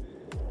Twitter.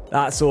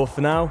 That's all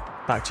for now.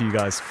 Back to you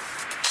guys.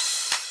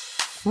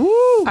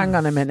 Woo. Hang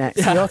on a minute.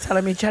 So you're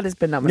telling me Cheddar's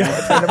been nominated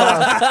for an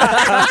award?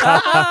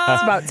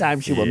 It's about time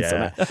she won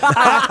something.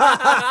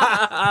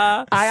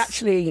 I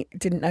actually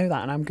didn't know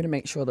that, and I'm going to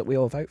make sure that we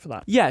all vote for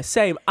that. Yeah,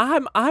 same.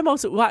 I'm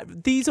also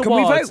like these Can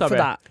awards. we vote for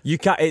that? You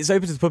can. It's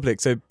open to the public,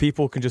 so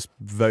people can just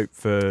vote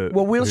for.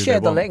 Well, we'll who share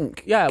they the want.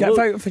 link. Yeah, Get we'll-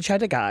 voting for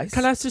Cheddar, guys.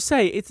 Can I just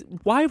say,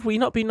 why have we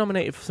not been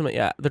nominated for something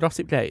yet? The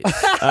Gossip Days.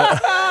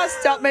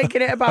 Stop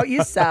making it about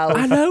yourself.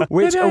 I know.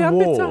 Which maybe I am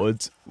bitter.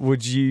 award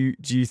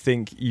do you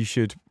think you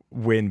should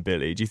win,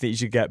 Billy? Do you think you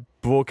should get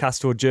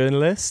broadcaster or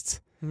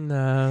journalist?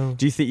 No.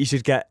 Do you think you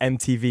should get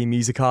MTV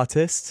music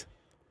artist?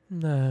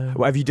 No.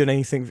 What, have you done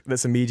anything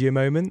that's a media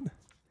moment?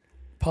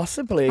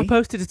 Possibly. I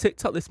posted a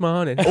TikTok this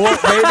morning.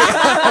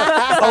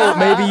 Or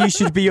maybe you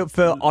should be up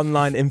for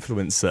online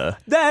influencer.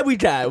 There we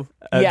go.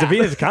 Yeah.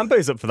 Davina De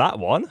Campo's up for that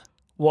one.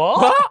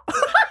 What?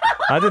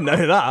 I didn't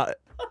know that.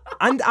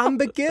 And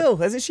Amber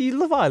Gill, isn't she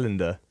Love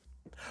Islander?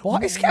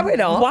 What is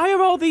going on? Why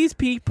are all these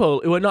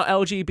people who are not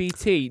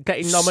LGBT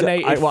getting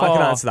nominated I for?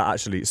 can answer that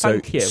actually. So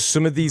Thank you.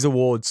 some of these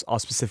awards are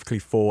specifically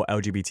for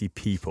LGBT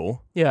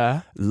people,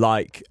 Yeah.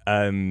 like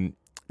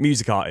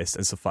music artists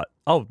and stuff like.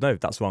 Oh no,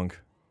 that's wrong.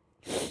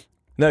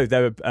 No,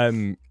 there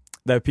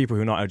are people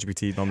who are not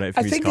LGBT nominated for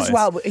I music think artists. as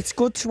well, it's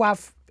good to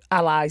have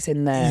allies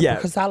in there Yeah.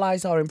 because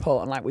allies are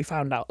important. Like we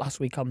found out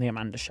last week on the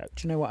Amanda Show.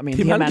 Do you know what I mean?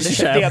 The Amanda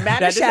Show. The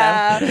Amanda Show.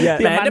 Yeah. The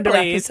Amanda Amanda,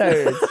 please.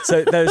 episode.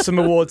 So there are some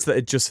awards that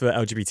are just for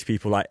LGBT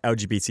people, like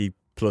LGBT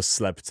plus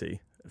celebrity,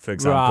 for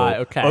example. Right,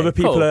 okay, Other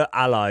people cool. are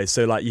allies.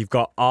 So like you've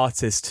got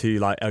artists who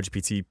like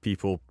LGBT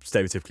people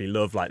stereotypically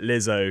love, like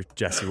Lizzo,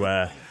 Jessie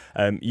Ware.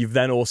 You've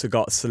then also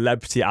got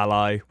Celebrity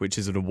Ally, which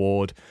is an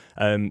award.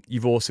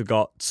 You've also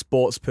got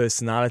Sports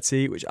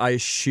Personality, which I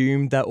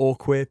assume they're all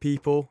queer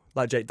people,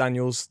 like Jake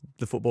Daniels,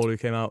 the footballer who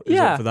came out, is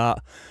Yeah. up for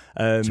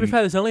that. To be fair,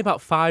 there's only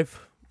about five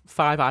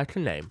I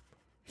can name.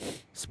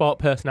 Sport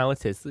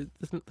personalities.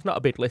 There's not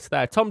a big list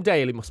there. Tom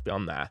Daly must be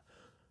on there.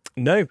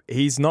 No,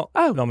 he's not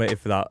Oh. nominated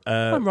for that.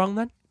 I'm wrong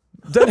then.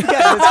 Don't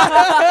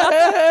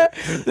forget,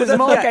 There's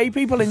more gay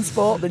people in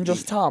sport than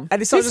just Tom.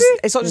 and it's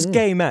not just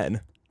gay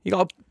men. You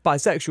got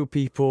bisexual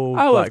people,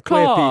 Oh, like of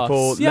queer course.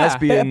 people, Yeah.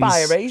 Bit of lesbians.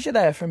 bi-erasure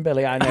there from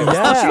Billy, I know.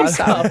 Yeah.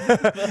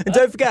 And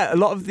don't forget, a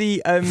lot of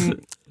the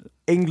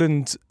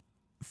England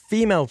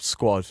female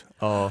squad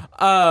are.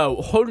 Oh,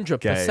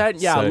 100%.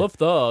 Gay, Yeah, I so- love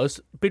those.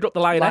 Big up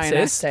the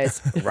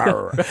Lionesses.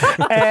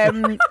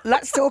 Lionesses.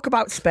 Let's talk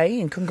about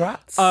Spain.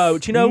 Congrats. Oh,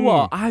 do you know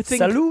what? I think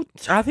Salute.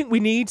 we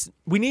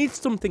need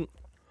something.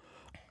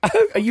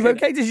 Are you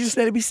okay? Did you just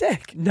nearly be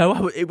sick?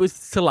 No, it was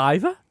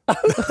saliva.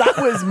 That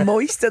was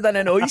moister than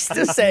an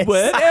oyster, sis.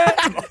 Weren't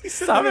it?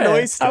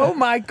 Sorry. Oh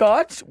my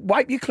God.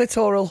 Wipe your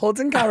clitoral hood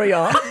and carry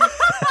on.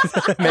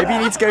 Maybe you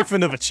need to go for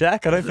another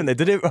check. I don't think they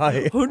did it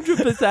right.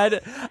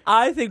 100%.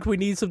 I think we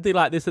need something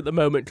like this at the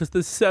moment because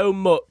there's so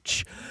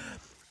much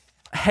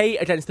hate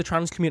against the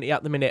trans community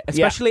at the minute,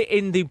 especially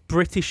in the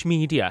British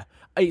media.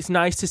 It's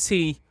nice to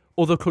see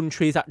other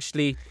countries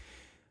actually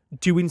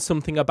doing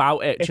something about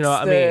it. Do you know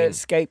what I mean? It's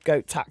the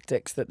scapegoat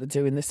tactics that they're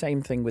doing the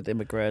same thing with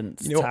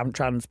immigrants,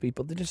 trans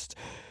people.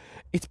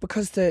 It's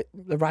because the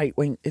right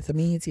wing, if the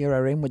media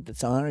are in with the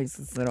Tories,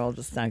 they're all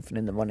just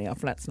siphoning the money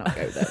off. Let's not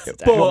go there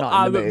today. But We're not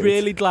I'm in the mood.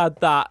 really glad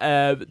that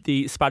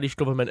the Spanish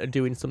government are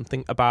doing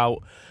something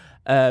about,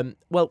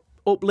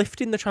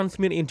 uplifting the trans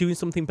community and doing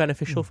something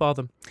beneficial for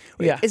them.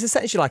 Yeah. It's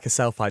essentially like a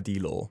self-ID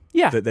law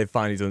that they've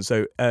finally done.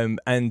 So,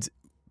 and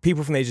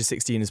people from the age of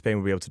 16 in Spain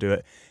will be able to do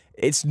it.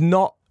 It's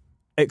not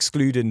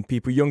excluding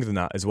people younger than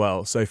that as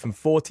well. So from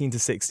 14 to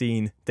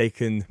 16, they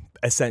can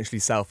essentially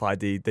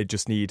self-ID. They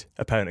just need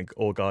a parent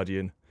or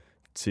guardian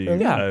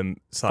to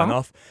sign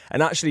off.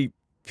 And actually,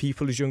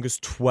 people as young as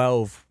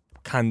 12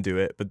 can do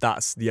it, but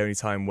that's the only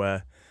time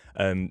where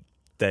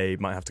they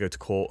might have to go to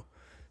court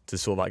to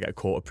sort of like get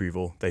court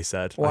approval, they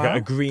said. Wow. Like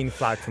a green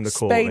flag from the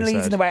court. Spain they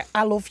leading said. the way.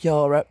 I love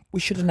Europe. We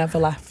should have never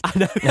left. I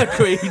know,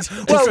 agreed.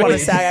 Well, I want to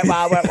say it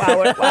while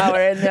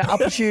we're in the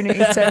opportunity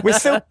to.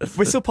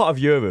 We're still part of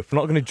Europe. We're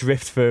not going to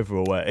drift further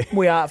away.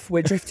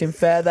 We're drifting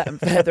further and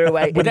further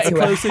away. We're getting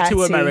into a closer to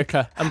heady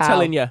America. I'm hell.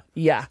 telling you.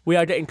 Yeah. We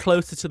are getting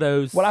closer to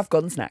those. We'll have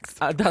guns next.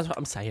 That's what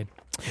I'm saying.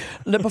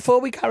 Look, before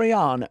we carry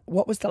on,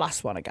 what was the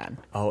last one again?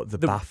 Oh, the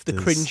The BAFTAs.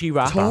 cringy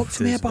rap. Talk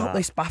to me BAFTAs, about that.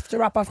 this BAFTA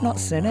rap. I've not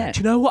seen it. Do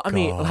you know what I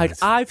mean? God. Like,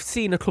 I've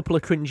seen a couple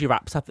of cringy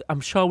raps.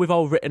 I'm sure we've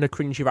all written a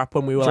cringy rap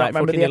when we were Do you like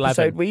remember fucking the 11.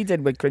 episode we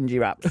did with cringy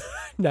rap?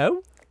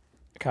 No?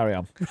 Carry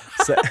on.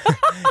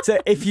 So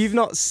if you've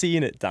not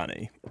seen it,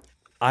 Danny,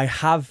 I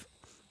have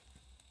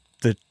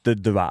the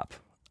rap.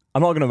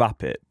 I'm not going to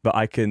rap it, but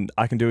I can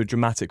do a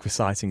dramatic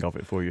reciting of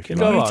it for you if you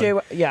Go like,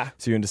 on. Yeah.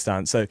 so you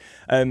understand. So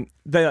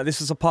this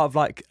was a part of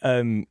like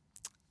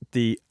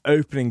the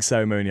opening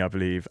ceremony, I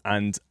believe,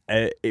 and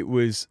it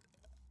was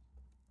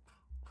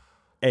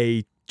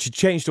she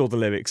changed all the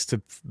lyrics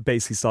to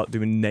basically start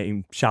doing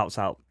name shout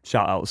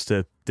outs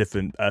to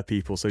different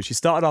people. So she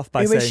started off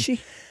by Who saying is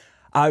she?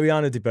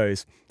 Ariana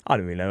DeBose. I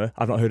don't really know her.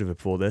 I've not heard of her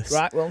before this.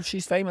 Right, well,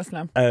 she's famous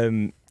now.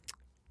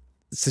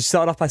 So she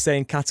started off by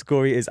saying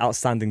category is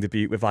outstanding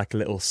debut with like a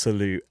little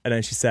salute. And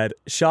then she said,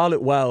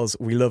 Charlotte Wells,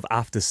 we love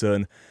After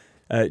Sun.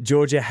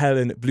 Georgia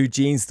Helen, Blue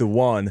Jeans, the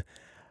one.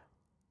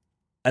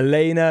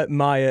 Elena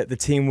Maya, the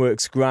team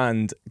works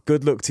grand.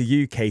 Good luck to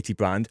you, Katie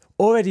Brand.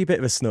 Already a bit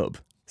of a snub.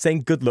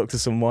 Saying good luck to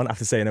someone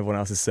after saying everyone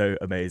else is so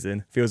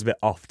amazing. Feels a bit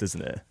off,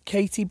 doesn't it?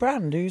 Katie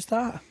Brand, who's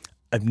that?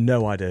 I have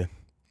no idea.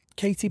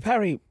 Katy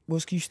Perry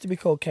used to be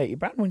called Katie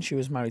Brand when she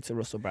was married to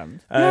Russell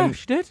Brand. Yeah,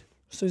 she did.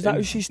 So is that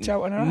who she's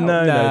shouting her out?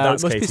 No,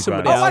 that's must be Katie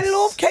somebody Brand. Oh, I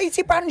love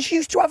Katie Brand. She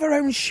used to have her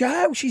own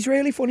show. She's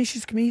really funny.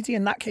 She's a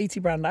comedian. That Katie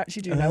Brand, I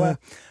actually do know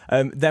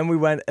her. Then we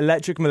went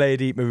Electric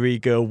Milady, Marie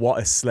Girl, What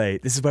a Slay.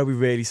 This is where we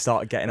really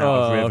started getting out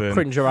of rhythm.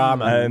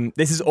 Cringerama.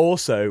 This is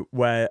also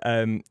where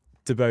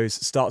DeBose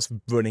starts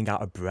running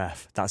out of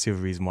breath. That's the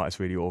other reason why it's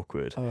really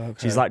awkward. Oh,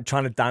 okay. She's like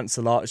trying to dance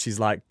a lot.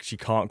 She's like, she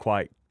can't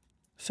quite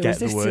get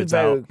the words is this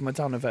Vogue,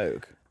 Madonna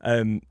Vogue?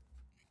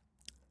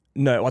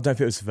 No, I don't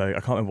think it was Vogue.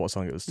 I can't remember what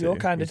song it was to. You're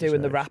kind of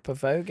doing the rap of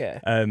Vogue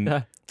here.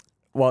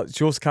 Well,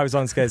 she also carries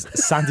on and says,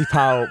 Sandy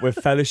Powell with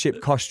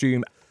fellowship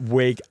costume,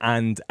 wig,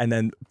 and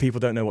then people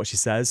don't know what she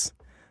says.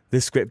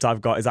 This script I've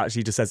got is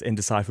actually just says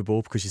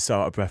indecipherable because she's so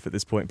out of breath at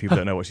this point. People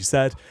don't know what she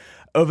said.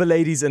 Other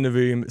ladies in the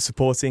room,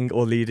 supporting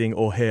or leading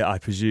or here, I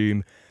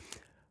presume.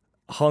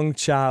 Hong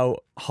Chow,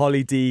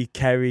 Holly D,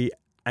 Kerry,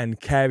 and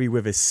Carey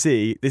with a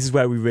C. This is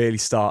where we really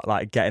start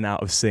like getting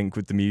out of sync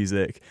with the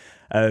music.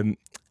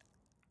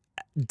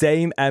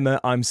 Dame Emma,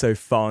 I'm so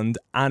fond.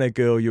 Anna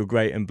Girl, you're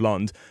great and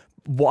blonde.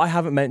 What I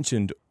haven't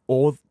mentioned,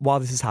 or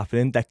while this is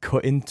happening, they're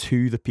cutting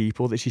to the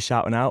people that she's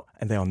shouting out,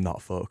 and they are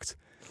not fucked.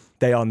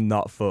 They are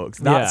not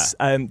fucked. That's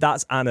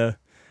Anna,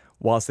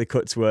 whilst they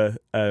cut to her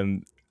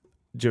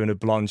during a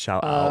blonde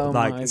shout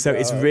out. So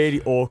it's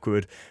really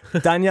awkward.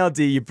 Danielle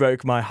D, you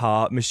broke my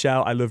heart.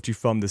 Michelle, I loved you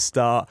from the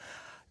start.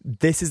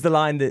 This is the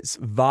line that's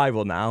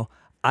viral now.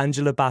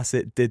 Angela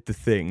Bassett did the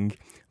thing.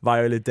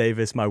 Viola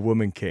Davis, my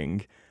woman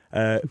king.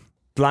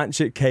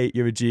 Blanchett, Kate,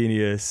 you're a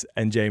genius,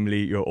 and Jamie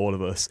Lee, you're all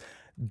of us.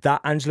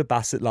 That Angela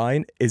Bassett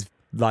line is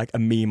like a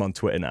meme on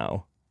Twitter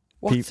now.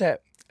 What's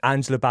it?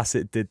 Angela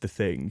Bassett did the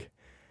thing.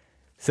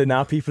 So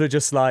now people are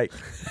just like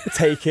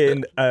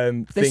taking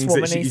things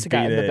that she's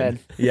been in.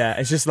 Yeah,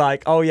 it's just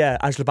like, oh yeah,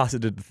 Angela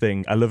Bassett did the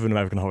thing. I love an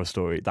American Horror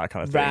Story, that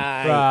kind of thing.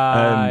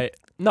 Right.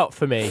 Not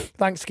for me.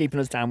 Thanks for keeping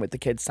us down with the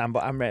kids, Sam,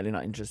 but I'm really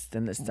not interested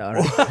in this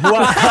story.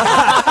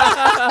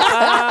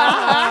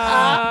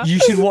 You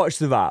should watch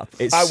the rap.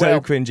 It's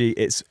cringy.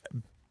 It's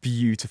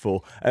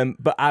beautiful.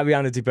 But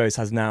Ariana DeBose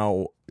has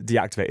now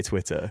deactivated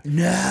Twitter.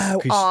 No.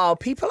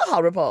 People are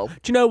horrible.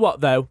 Do you know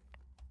what, though?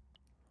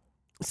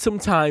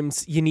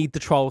 Sometimes you need the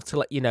troll to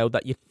let you know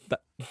that you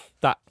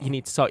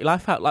need to sort your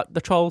life out. Like the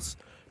trolls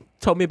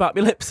told me about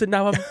my lips, and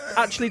now I'm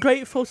actually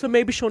grateful. So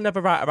maybe she'll never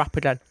write a rap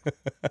again.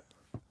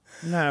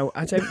 No,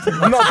 I don't think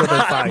that's good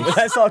advice.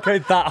 Let's not go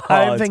that hard.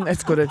 I don't think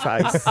that's good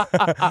advice.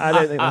 I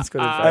don't think that's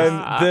good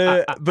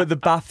advice. But the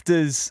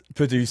BAFTAs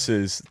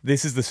producers,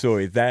 this is the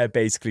story. They're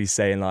basically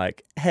saying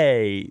like,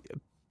 hey,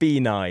 be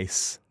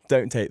nice.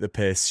 Don't take the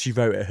piss. She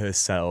wrote it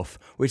herself,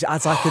 which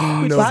adds like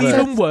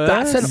another...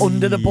 That's an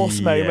under the bus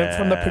moment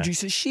from the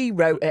producer. She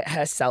wrote it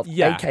herself,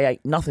 aka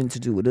nothing to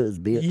do with us,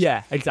 bitch.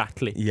 Yeah,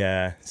 exactly.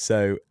 Yeah,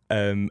 so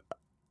I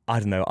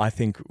don't know. I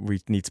think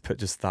we need to put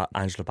just that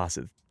Angela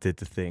Bassett did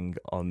the thing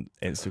on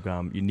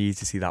Instagram. You need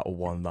to see that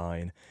one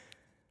line.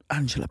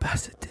 Angela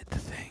Bassett did the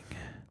thing.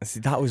 See,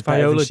 that was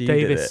better Viola than she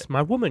Davis, did it.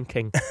 my woman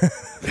king.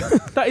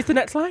 That is the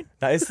next line?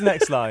 That is the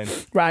next line.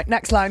 Right,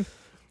 next line.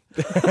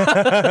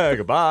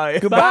 Goodbye.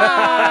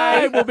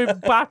 Goodbye. We'll be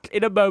back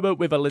in a moment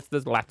with a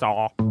listener's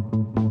letter.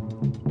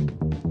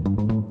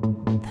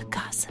 The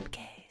Gossip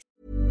Case.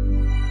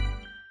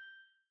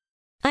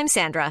 I'm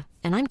Sandra,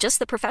 and I'm just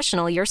the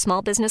professional your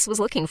small business was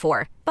looking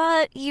for.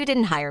 But you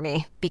didn't hire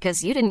me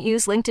because you didn't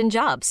use LinkedIn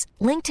Jobs.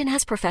 LinkedIn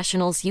has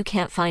professionals you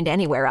can't find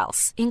anywhere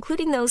else,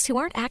 including those who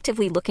aren't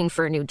actively looking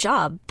for a new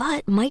job,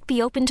 but might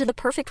be open to the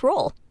perfect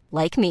role,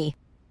 like me.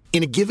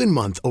 In a given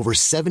month, over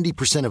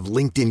 70% of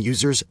LinkedIn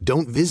users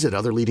don't visit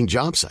other leading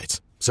job sites.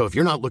 So if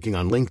you're not looking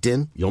on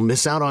LinkedIn, you'll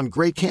miss out on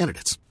great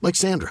candidates like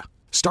Sandra.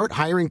 Start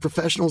hiring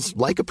professionals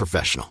like a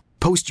professional.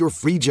 Post your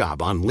free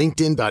job on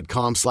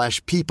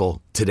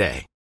linkedin.com/people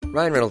today.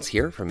 Ryan Reynolds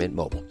here from Mint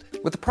Mobile.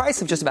 With the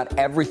price of just about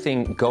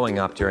everything going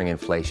up during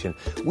inflation,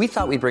 we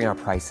thought we'd bring our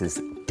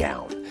prices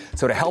down.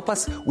 So to help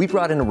us, we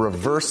brought in a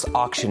reverse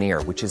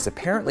auctioneer, which is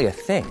apparently a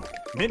thing.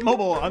 Mint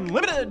Mobile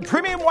Unlimited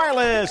Premium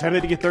Wireless. How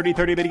to get 30,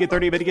 30, how to get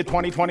 30, how to get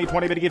 20, 20,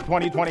 20, how to get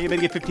 20, 20, how to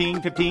get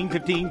 15, 15,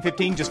 15,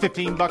 15, just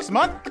 $15 a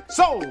month?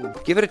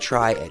 Sold! Give it a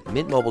try at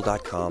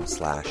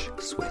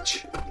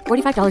mintmobile.com/switch.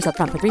 $45 up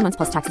front for 3 months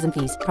plus taxes and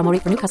fees. Promo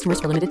rate for new customers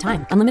for limited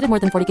time. Unlimited more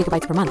than 40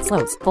 gigabytes per month.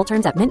 Slows full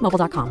terms at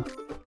mintmobile.com.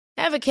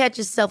 Ever catch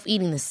yourself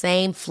eating the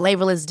same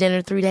flavorless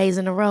dinner 3 days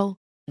in a row?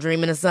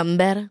 Dreaming of something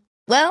better?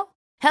 Well,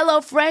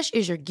 HelloFresh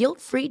is your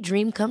guilt-free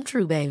dream come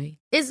true, baby.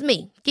 It's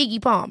me,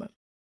 Keke Palmer.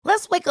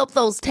 Let's wake up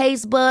those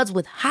taste buds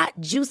with hot,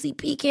 juicy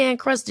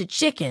pecan-crusted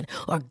chicken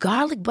or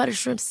garlic butter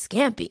shrimp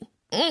scampi.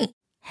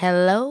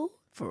 Hello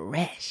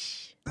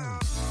Fresh.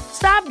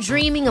 Stop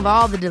dreaming of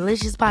all the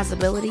delicious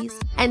possibilities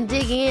and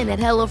dig in at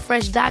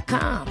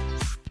HelloFresh.com.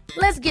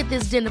 Let's get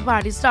this dinner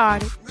party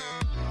started.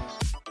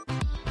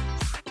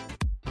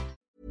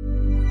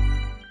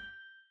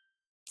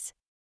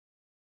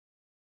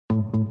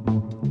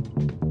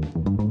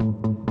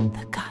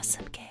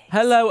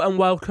 Hello and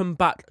welcome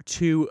back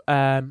to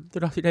the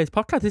Gossip Days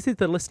podcast. This is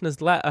the listener's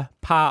letter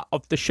part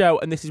of the show,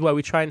 and this is where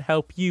we try and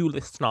help you,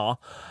 listener,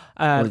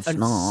 and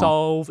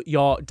solve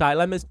your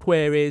dilemmas,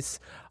 queries,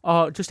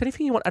 or just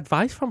anything you want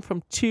advice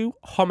from two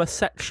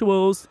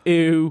homosexuals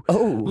who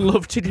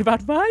love to give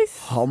advice.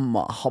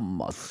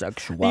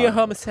 Homosexual. Are you a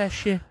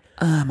homosexual?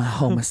 I'm a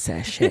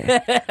homosexual.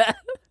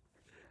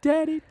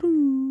 Daddy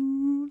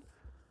Poon.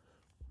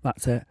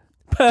 That's it.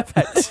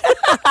 Perfect.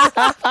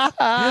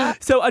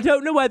 So I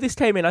don't know where this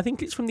came in. I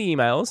think it's from the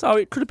emails, or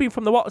it could have been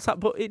from the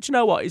WhatsApp, but do you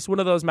know what? It's one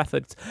of those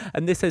methods.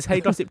 And this says,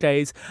 hey, Gossip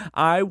Days,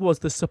 I was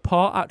the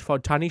support act for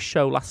Danny's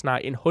show last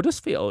night in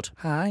Huddersfield.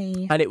 Hi.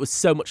 And it was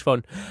so much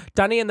fun.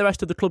 Danny and the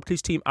rest of the Club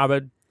Clues team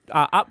are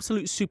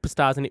absolute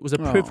superstars, and it was a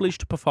privilege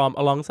to perform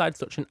alongside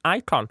such an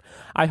icon.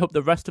 I hope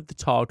the rest of the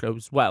tour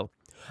goes well.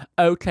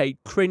 Okay,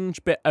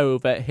 cringe bit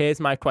over. Here's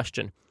my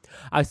question.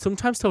 I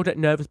sometimes still get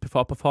nervous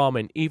before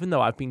performing, even though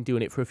I've been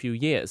doing it for a few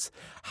years.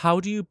 How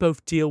do you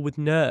both deal with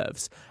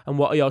nerves? And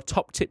what are your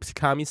top tips to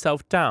calm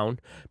yourself down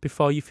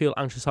before you feel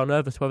anxious or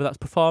nervous, whether that's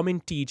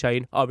performing,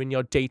 DJing, or in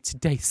your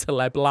day-to-day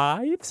celeb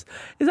lives?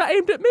 Is that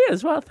aimed at me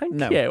as well?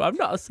 Thank you. I'm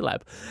not a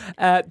celeb.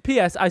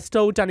 P.S. I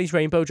stole Danny's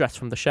rainbow dress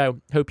from the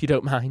show. Hope you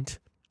don't mind.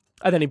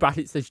 And then in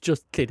brackets, there's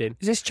just kidding.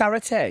 Is this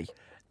charity?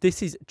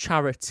 This is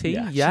charity.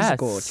 Yeah, yes. She's a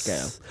gorgeous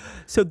girl.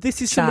 So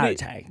this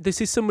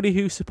is somebody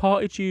who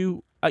supported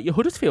you at your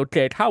Huddersfield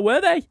gig. How were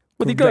they?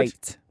 Were they good?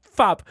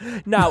 Fab.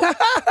 Now,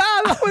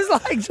 that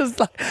was just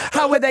like,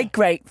 how were they?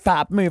 Great.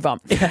 Fab. Move on.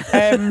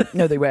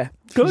 No, they were.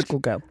 Good. She's a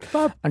good girl.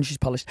 Fab. And she's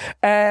polished.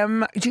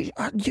 You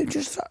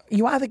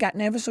either get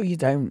nervous or you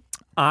don't.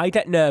 I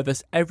get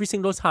nervous every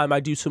single time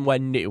I do somewhere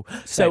new.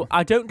 So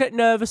I don't get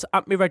nervous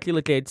at my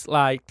regular gigs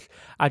like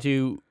I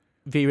do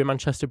via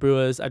Manchester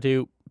Brewers. I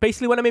do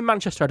basically when I'm in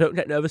Manchester, I don't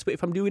get nervous. But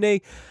if I'm doing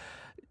a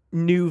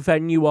new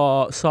venue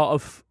or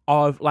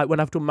like when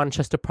I've done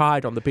Manchester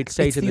Pride on the big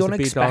stage and there's a big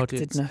audience, the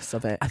unexpectedness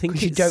of it. I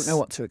think you don't know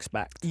what to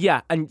expect.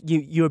 Yeah, and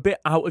you're a bit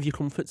out of your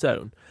comfort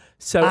zone.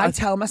 So I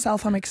tell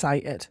myself I'm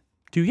excited.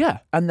 Do you?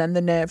 And then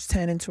the nerves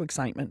turn into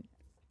excitement.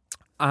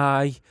 But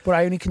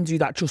I only can do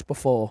that just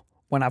before,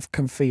 when I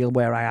can feel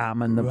where I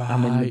am and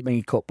I'm in the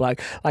makeup. Like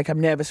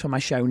I'm nervous for my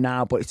show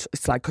now, but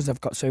it's like because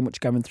I've got so much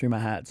going through my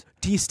head.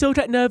 Do you still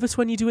get nervous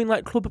when you're doing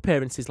like club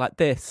appearances like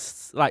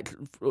this? Like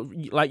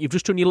you've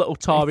just done your little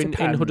tour in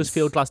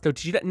Huddersfield, Glasgow.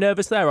 Did you get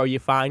nervous there, or are you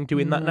fine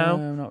doing that now?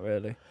 No, not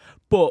really.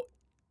 But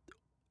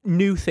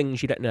new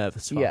things you get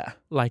nervous for? Yeah.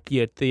 Like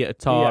your theatre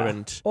tour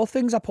and... Or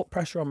things I put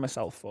pressure on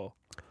myself for.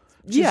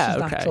 Yeah,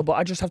 okay. natural, but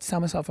I just have to tell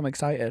myself I'm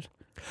excited.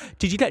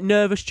 Did you get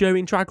nervous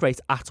during Drag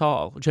Race at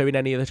all? During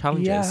any of the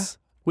challenges? Yeah.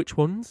 Which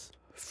ones?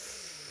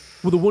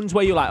 Well, the ones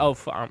where you're like,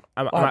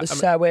 the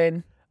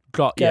sewing,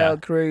 girl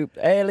group,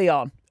 early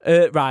on.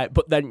 Right,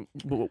 but then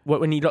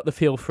when you got the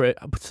feel for it.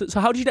 So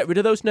how do you get rid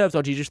of those nerves,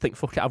 or do you just think,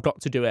 fuck it, I've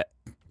got to do it?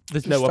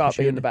 There's no start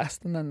opportunity. Being the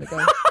best, and then they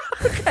go.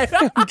 Okay.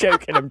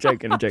 I'm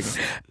joking.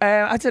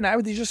 I don't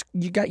know.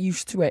 You get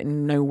used to it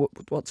and know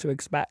what to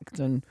expect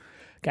and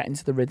get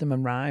into the rhythm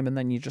and rhyme, and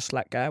then you just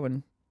let go.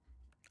 And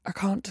I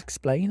can't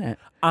explain it.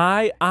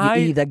 You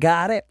either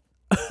got it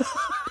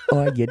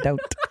or you don't.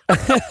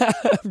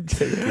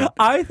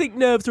 I think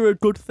nerves are a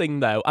good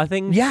thing, though. I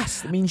think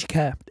yes, it means you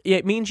care. Yeah,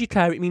 it means you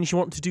care. It means you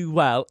want to do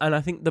well, and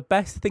I think the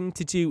best thing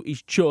to do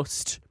is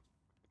just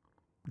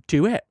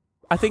do it.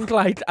 I think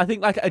like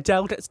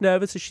Adele gets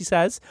nervous, as she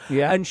says,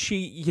 and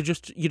you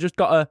just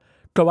gotta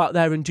go out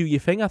there and do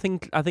your thing. I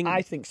think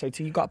so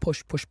too. You got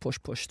to push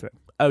through it.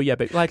 Oh yeah,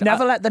 but like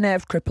never let the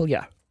nerve cripple you.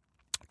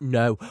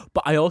 No,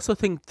 but I also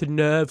think the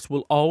nerves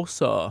will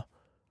also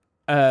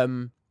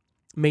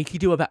make you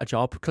do a better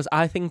job, because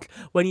I think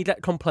when you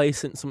get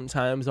complacent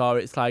sometimes, or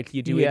it's like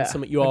you're doing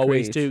something you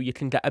always do, you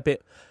can get a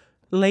bit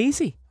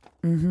lazy.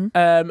 Mm-hmm.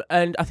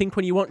 And I think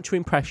when you want to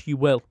impress, you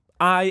will.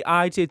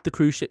 I did the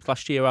cruise ships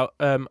last year,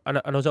 and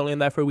I was only in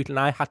there for a week, and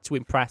I had to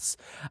impress,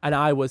 and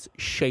I was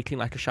shaking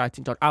like a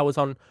shiting dog.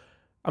 I'm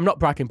not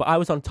bragging, but I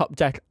was on top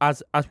deck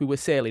as we were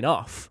sailing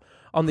off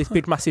on this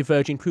big massive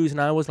Virgin cruise, and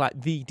I was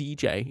like the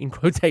DJ in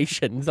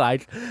quotations,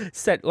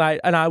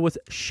 and I was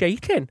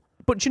shaking.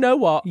 But do you know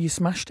what? You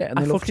smashed it, and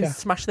I fucking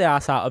smashed the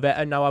ass out of it,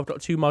 and now I've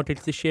got 2 more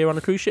gigs this year on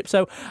a cruise ship.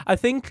 So I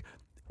think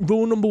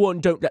rule number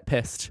 1: don't get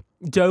pissed.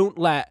 Don't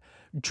let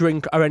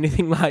drink or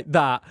anything like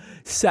that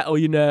settle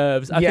your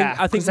nerves.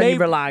 I think then you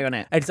rely on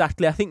it.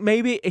 Exactly. I think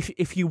maybe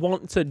if you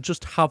want to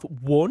just have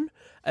one,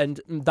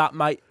 and that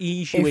might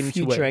ease you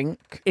into it.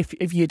 Drink.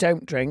 If you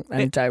don't drink,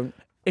 then don't.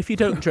 If you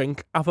don't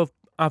drink, have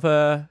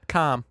a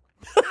calm.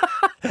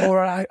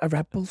 Or a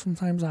Red Bull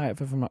sometimes I have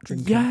if I'm not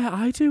drinking. Yeah,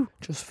 I do.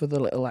 Just for the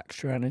little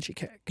extra energy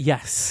kick.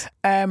 Yes.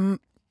 Well,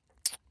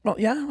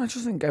 yeah, I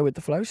just didn't go with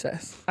the flow,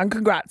 sis. And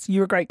congrats,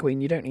 you're a great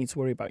queen. You don't need to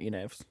worry about your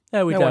nerves.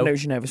 There we go. No one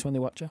knows you're nervous when they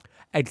watch you.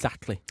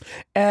 Exactly.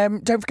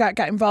 Don't forget,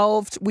 get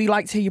involved. We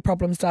like to hear your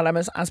problems,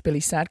 dilemmas. As Billy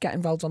said, get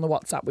involved on the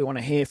WhatsApp. We want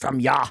to hear from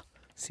ya.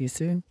 See you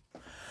soon.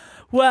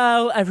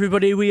 Well,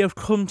 everybody, we have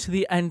come to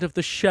the end of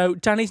the show.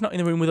 Danny's not in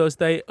the room with us.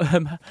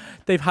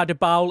 They've had a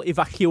bowel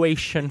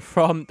evacuation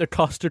from the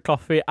Costa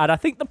coffee, and I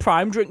think the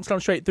Prime drink's gone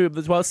straight through them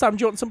as well. Sam,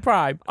 do you want some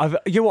Prime?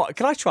 You know what?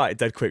 Can I try it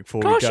dead quick before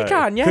we go? Of course you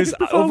can, yeah. Because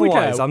otherwise, we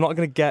go. I'm not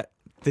going to get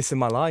this in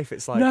my life.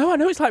 It's like... No, I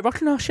know, it's like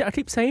rocking our shit. I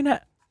keep saying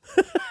it.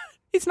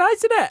 It's nice,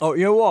 isn't it? Oh,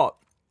 you know what?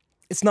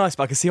 It's nice,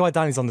 but I can see why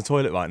Danny's on the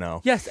toilet right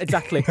now. Yes,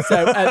 exactly.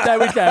 So there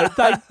we go.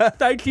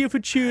 Thank you for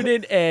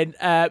tuning in.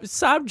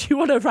 Sam, do you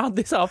want to round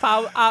this off?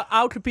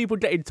 How can people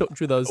get in touch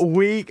with us? Oh,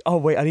 wait,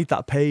 I need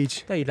that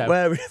page. There you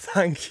go.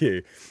 Thank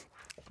you.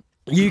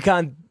 You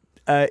can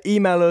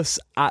email us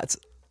at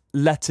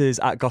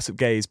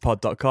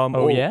letters@gossipgazepod.com.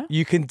 Oh, yeah?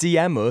 You can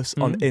DM us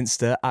on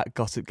Insta at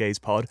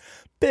gossipgazepod.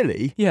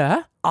 Billy?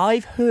 Yeah?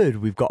 I've heard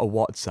we've got a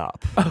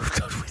WhatsApp. Oh,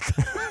 God.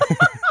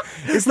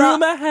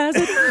 Rumour has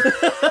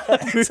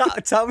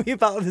it. Tell me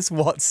about this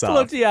WhatsApp.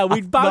 Bloody hell,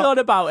 we bang on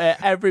about it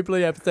every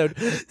bloody episode.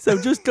 So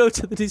just go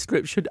to the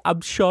description.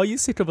 I'm sure you're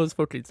sick of us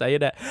fucking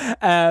saying it.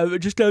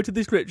 Just go to the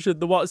description.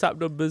 The WhatsApp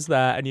number's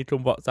there and you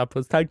can WhatsApp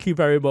us. Thank you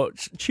very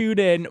much. Tune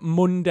in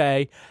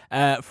Monday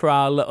for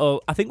our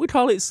little, I think we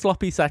call it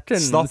Sloppy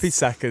Seconds. Sloppy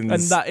Seconds.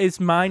 And that is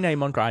my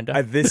name on Grindr.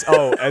 And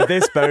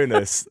this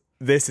bonus...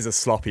 This is a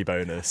sloppy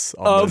bonus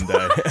on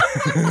Monday.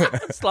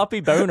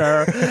 Sloppy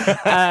boner.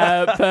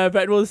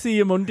 Perfect. We'll see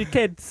you Monday,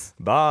 kids.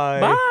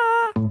 Bye. Bye.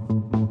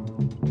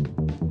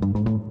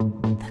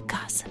 The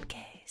Gossip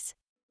Gaze.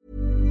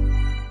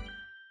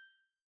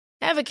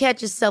 Ever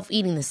catch yourself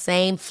eating the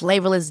same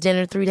flavorless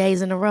dinner 3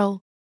 days in a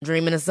row?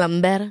 Dreaming of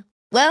something better?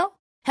 Well,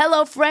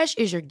 HelloFresh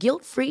is your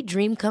guilt-free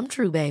dream come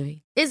true,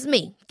 baby. It's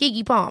me,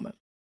 Keke Palmer.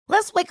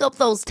 Let's wake up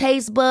those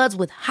taste buds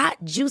with hot,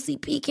 juicy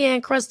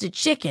pecan-crusted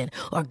chicken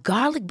or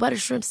garlic butter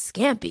shrimp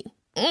scampi.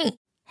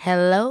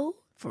 Hello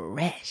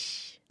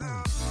Fresh.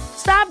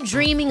 Stop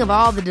dreaming of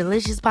all the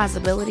delicious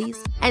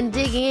possibilities and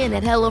dig in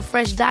at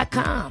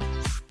HelloFresh.com.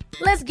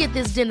 Let's get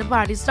this dinner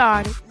party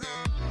started.